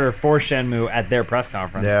Kickstarter for Shenmue at their press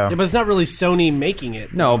conference. Yeah. Yeah, but it's not really Sony making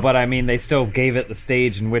it. No, but I mean, they still gave it the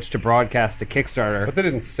stage in which to broadcast a Kickstarter. But they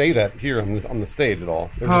didn't say that here on the stage at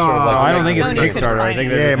all. They're just sort of like, I don't think it's a Sony could Kickstarter. I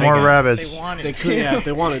think finance they're Yeah, just more making it. rabbits. They wanted They to. could, yeah, if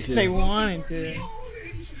they wanted to. They wanted to.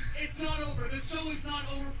 It's not over. The show is not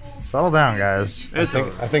over, folks. Settle down, guys. It's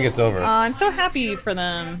I think it's over. I'm so happy for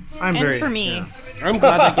them. I'm and very- for me. yeah. I'm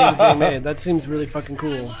glad that game's being made. That seems really fucking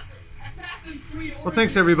cool. Well,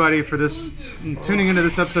 thanks everybody for tuning into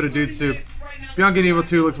this episode of Dude Soup. Beyond Good and Evil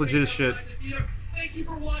 2 looks legit as shit.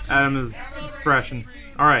 Adam is thrashing.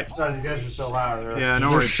 All right. Sorry, these guys are so loud. Yeah, no They're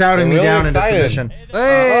worries. shouting me Really down excited. into submission.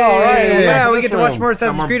 Hey, all right, yeah, we this get to watch room. more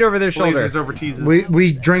Assassin's Creed over their shoulder. Blazers over teases.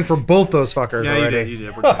 We drank for both those fuckers yeah, already. you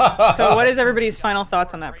did. We're good. So, what is everybody's final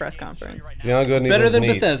thoughts on that press conference? Beyond Good and Better Evil's than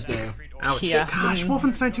neat. Bethesda. Ouch. Yeah. Gosh,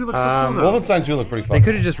 Wolfenstein 2 looks so cool, though. Wolfenstein 2 looked pretty fun. They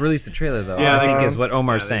could have just released the trailer, though. Yeah, I think they- is what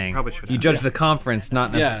Omar's yeah, they saying. probably should have. You judge the conference,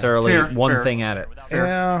 not Yeah. necessarily Fair, one fair. thing at it.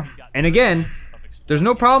 Yeah. And again, there's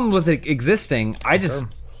no problem with it existing. I just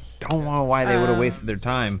don't know why they would have wasted their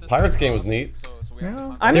time. Pirates game was neat.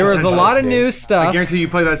 I'm There was just- a lot of new I stuff. guarantee you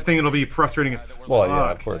play that thing, it'll be frustrating. Well,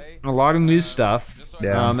 yeah, of course. A lot of new stuff.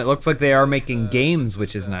 Yeah. It looks like they are making games,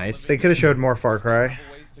 which is nice. They could have showed more Far Cry.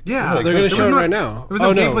 Yeah, They're going there to show was it no- right now. There was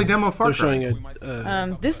no gameplay demo of Far They're Cry. showing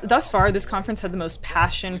it. Thus far, this conference had the most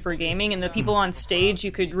passion for gaming, and the people on stage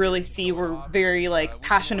you could really see were very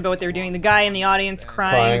passionate about what they were doing. The guy in the audience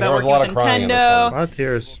crying There about was a working lot with of crying in this Nintendo. one. A lot of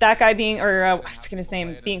tears. That guy being, I forget his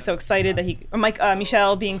name, being so excited that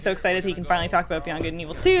Michel being so excited that he can finally talk about Beyond Good and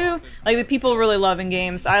Evil 2. Like, the people really loving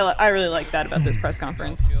games. I really like that about this press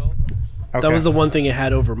conference. Okay. That was the one thing it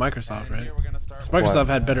had over Microsoft, right? 'Cause Microsoft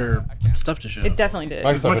had better stuff to show. It definitely did.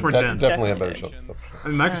 Microsoft much more dense. definitely had better Definitely. shows. I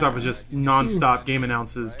mean, Microsoft was just non-stop game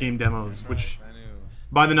announces, game demos, which,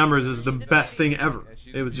 by the numbers, is the best thing ever.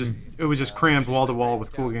 It was just crammed wall to wall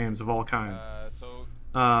with cool games of all kinds.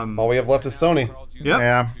 All we have left is Sony. Yep.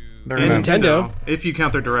 Yeah. They're And gonna- Nintendo. if you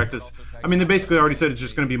count their direct as, I mean, they basically already said it's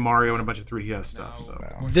just going to be Mario and a bunch of 3DS stuff. So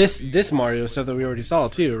This Mario stuff that we already saw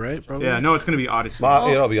too, right? Probably. yeah, no, it's going to be Odyssey.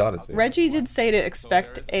 It'll be Odyssey. Reggie did say to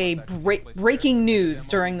expect a breaking news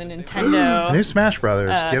during the Nintendo. It's a new Smash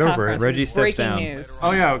Brothers. Get over it. conference. Reggie steps breaking down. news.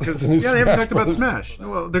 Oh yeah, because they haven't talked about Smash.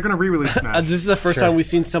 Well, they're going to re-release Smash. This is the first time we've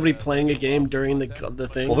seen somebody playing a game during the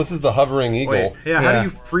thing. Well, this is the hovering eagle. Wait, yeah, how Yeah. do you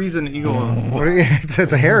freeze an eagle? What are you, it's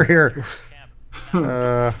a hair here.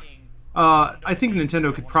 I think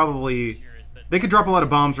Nintendo could they could drop a lot of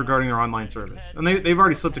bombs regarding their online service, and they've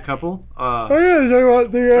already slipped a couple. Oh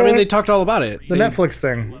yeah, I mean, they talked all about it. the Netflix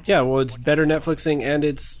thing. Yeah, well, it's better Netflix thing, and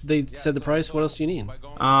they said the price. What else do you need?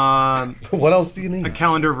 What else do you need? A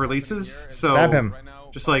calendar of releases. So Stab him.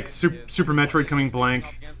 Just like Super Metroid coming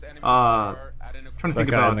blank. Trying to That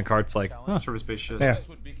think guy in about the cart's like, huh. service-based shit. Yeah.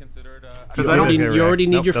 Because I don't. You already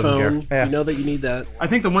need Nope, your doesn't care. phone. Yeah. You know that you need that. I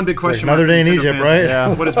think the one big question. another mark for day in Nintendo Egypt, fans right? is,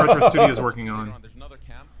 Yeah. What is Retro Studios working on?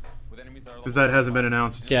 Because that hasn't been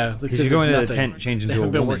announced. Yeah, because you go into the nothing. tent, change They into a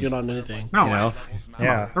haven't been woman. working on anything. No. You know?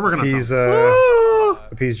 Yeah. They're working on He's something.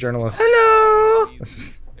 a peace journalist. Hello.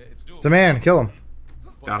 It's a man. Kill him.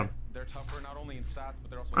 Got him.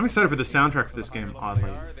 I'm excited for the soundtrack for this game. Oddly,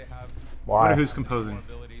 I Why? wonder who's composing.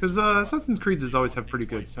 Because Assassin's Creed always have pretty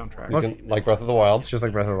good soundtracks. Like Breath of the Wild. It's just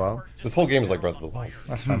like Breath of the Wild. This whole game is like Breath of the Wild.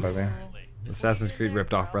 That's fine by me. Assassin's Creed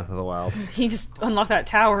ripped off Breath of the Wild. He just unlocked that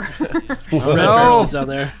tower. Red barrels down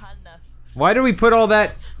there. Why do we put all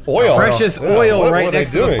that Oil. precious Yeah, oil what right were they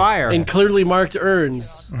next to the doing? fire? In clearly marked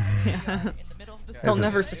urns. They'll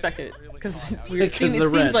never suspect it because it Because they're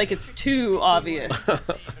seems red. like it's too obvious.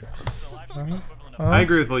 I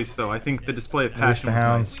agree with Elise though. I think the display of passion the was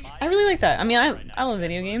hounds. nice. I really like that. I mean, I love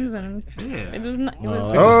video games, and Yeah. it was not. It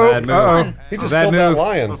was Oh, bad move. uh-oh. He just Bad killed that move.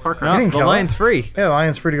 lion. Far Cry. No, didn't the kill lion's free. Yeah, the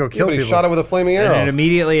lion's free to go kill But he people. shot it with a flaming And it arrow.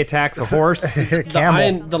 immediately attacks a horse.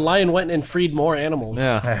 Camel. The lion went and freed more animals.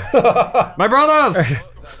 Yeah. My brothers!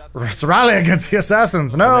 Let's rally against the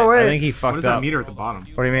assassins. No, I wait. think he What fucked is that up. meter at the bottom?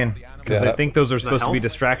 What do you mean? Because Yeah. I think those are supposed to be health?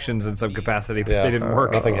 distractions in some capacity, but Yeah. they didn't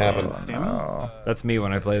work. Nothing happened. Stamina? That's me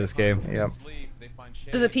when I play this game. Yep.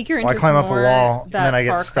 Does it pique your Well, I interest climb up a more wall, and that then I get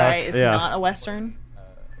Far stuck. Cry is Yeah. not a Western?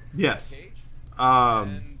 Yes.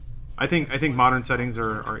 I think modern settings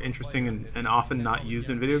are interesting and often not used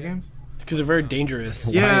in video games. Because they're very dangerous.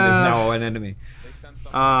 Lion is Yeah. now an enemy.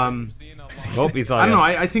 Oh, Oh, he saw I don't you. know.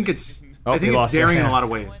 I think it's. Oh, I he think it's lost you. daring in a lot of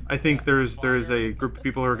ways. I think there's a group of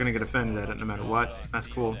people who are going to get offended at it no matter what. That's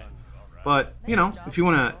cool. But if you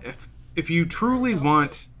want to, if you truly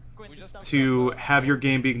want to have your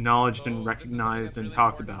game be acknowledged and recognized and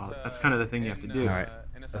talked about, that's kind of the thing you have to do. All right.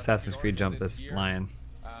 Assassin's Creed jump this lion.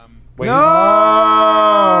 Wait.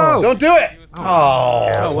 No! Don't do it!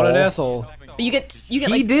 Oh, what an asshole. But you get He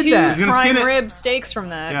like did two that. He's gonna skin prime it. rib steaks from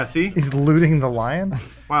that. Yeah. See. He's looting the lion?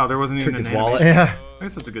 Wow. There wasn't even his an wallet. animation. Yeah. I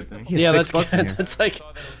guess that's a good thing. Yeah, $6 that's in here. that's like.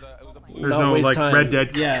 There's not no waste like time. Red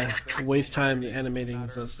Dead. Yeah, waste time animating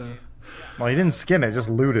that stuff. Well, he didn't skin it, just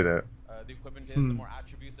looted it.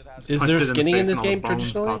 Is Punched there it in the skinning face in this and all the game bones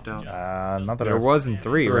traditionally? popped out. Not that There was in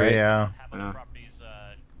 3, right? Yeah. Yeah.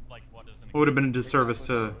 would have been a disservice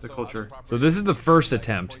to the culture. So this is the first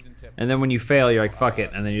attempt, and then when you fail, you're like, fuck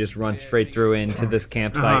it, and then you just run straight through into this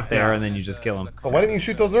campsite there, and then you just kill him. Oh, why didn't you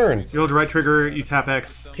shoot those urns? You hold right trigger, you tap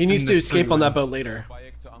X. He needs to escape on that boat later.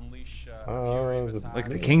 Like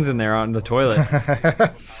the king's in there on the toilet.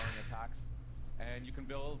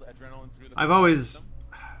 I've always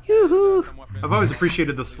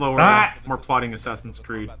appreciated the slower, more plotting Assassin's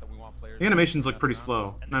Creed. The animations look pretty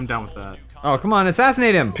slow, and I'm down with that. Oh, come on,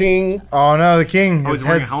 assassinate him! Ping. Oh no, the king. Oh, His he's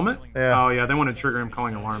wearing a head's- helmet? Yeah. Oh yeah, they want to trigger him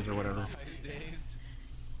calling alarms or whatever.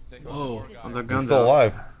 Whoa. Sounds like He's guns still out.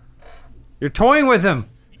 alive. You're toying with him!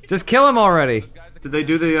 Just kill him already! Did they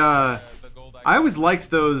do the, I always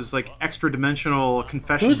liked those, like, extra-dimensional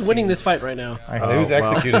confessions. Who's winning this fight right now? And who's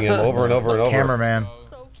executing him over and over and over? Cameraman.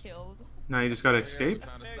 So killed. Now you just gotta escape?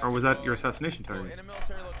 Or was that your assassination target?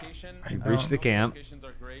 You breached the camp.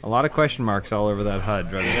 A lot of question marks all over that HUD,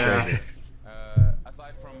 driving me crazy.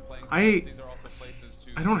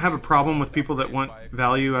 I don't have a problem with people that want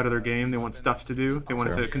value out of their game. They want stuff to do. They want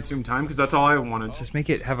it to consume time, because that's all I wanted. Just make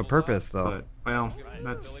it have a purpose, though. But, well,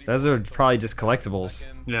 that's... Those are probably just collectibles.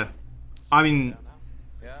 Yeah. I mean,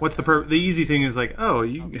 what's the easy thing is like, oh,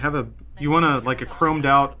 you want a chromed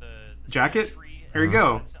out jacket? Here you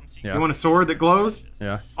go. Yeah. You want a sword that glows?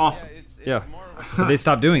 Yeah. Awesome. Yeah. But they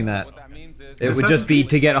stopped doing that. It would just be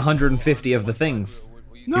to get 150 of the things.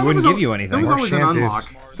 No, He there wouldn't was give you anything. There was Or always an shanties.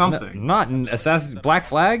 unlock. Something. Not in Assassin's Black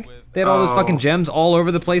Flag. They had all those Oh. fucking gems all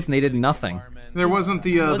over the place, and they did nothing. There wasn't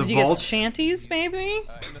the Well, the did you get vault. shanties, maybe? You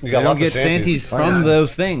You got don't lots get of shanties. Santies from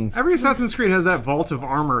those things. Every Assassin's Creed has that vault of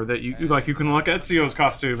armor that you can unlock Ezio's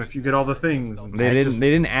costume if you get all the things. They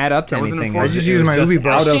didn't add up to That wasn't anything. enforced. It was I just used my just Ubisoft.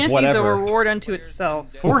 out of Shanties a whatever. reward unto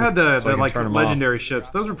itself. 4 had the I can like turn 'em legendary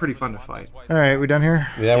ships. Those were pretty fun to fight. All right, we done here?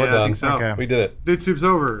 Yeah, we're I done. think so. Okay. We did it. Dude, soup's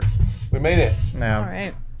over. We made it. No. All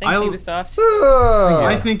right. Thanks, I'll- Ubisoft.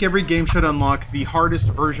 I think every game should unlock the hardest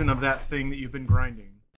version of that thing that you've been grinding.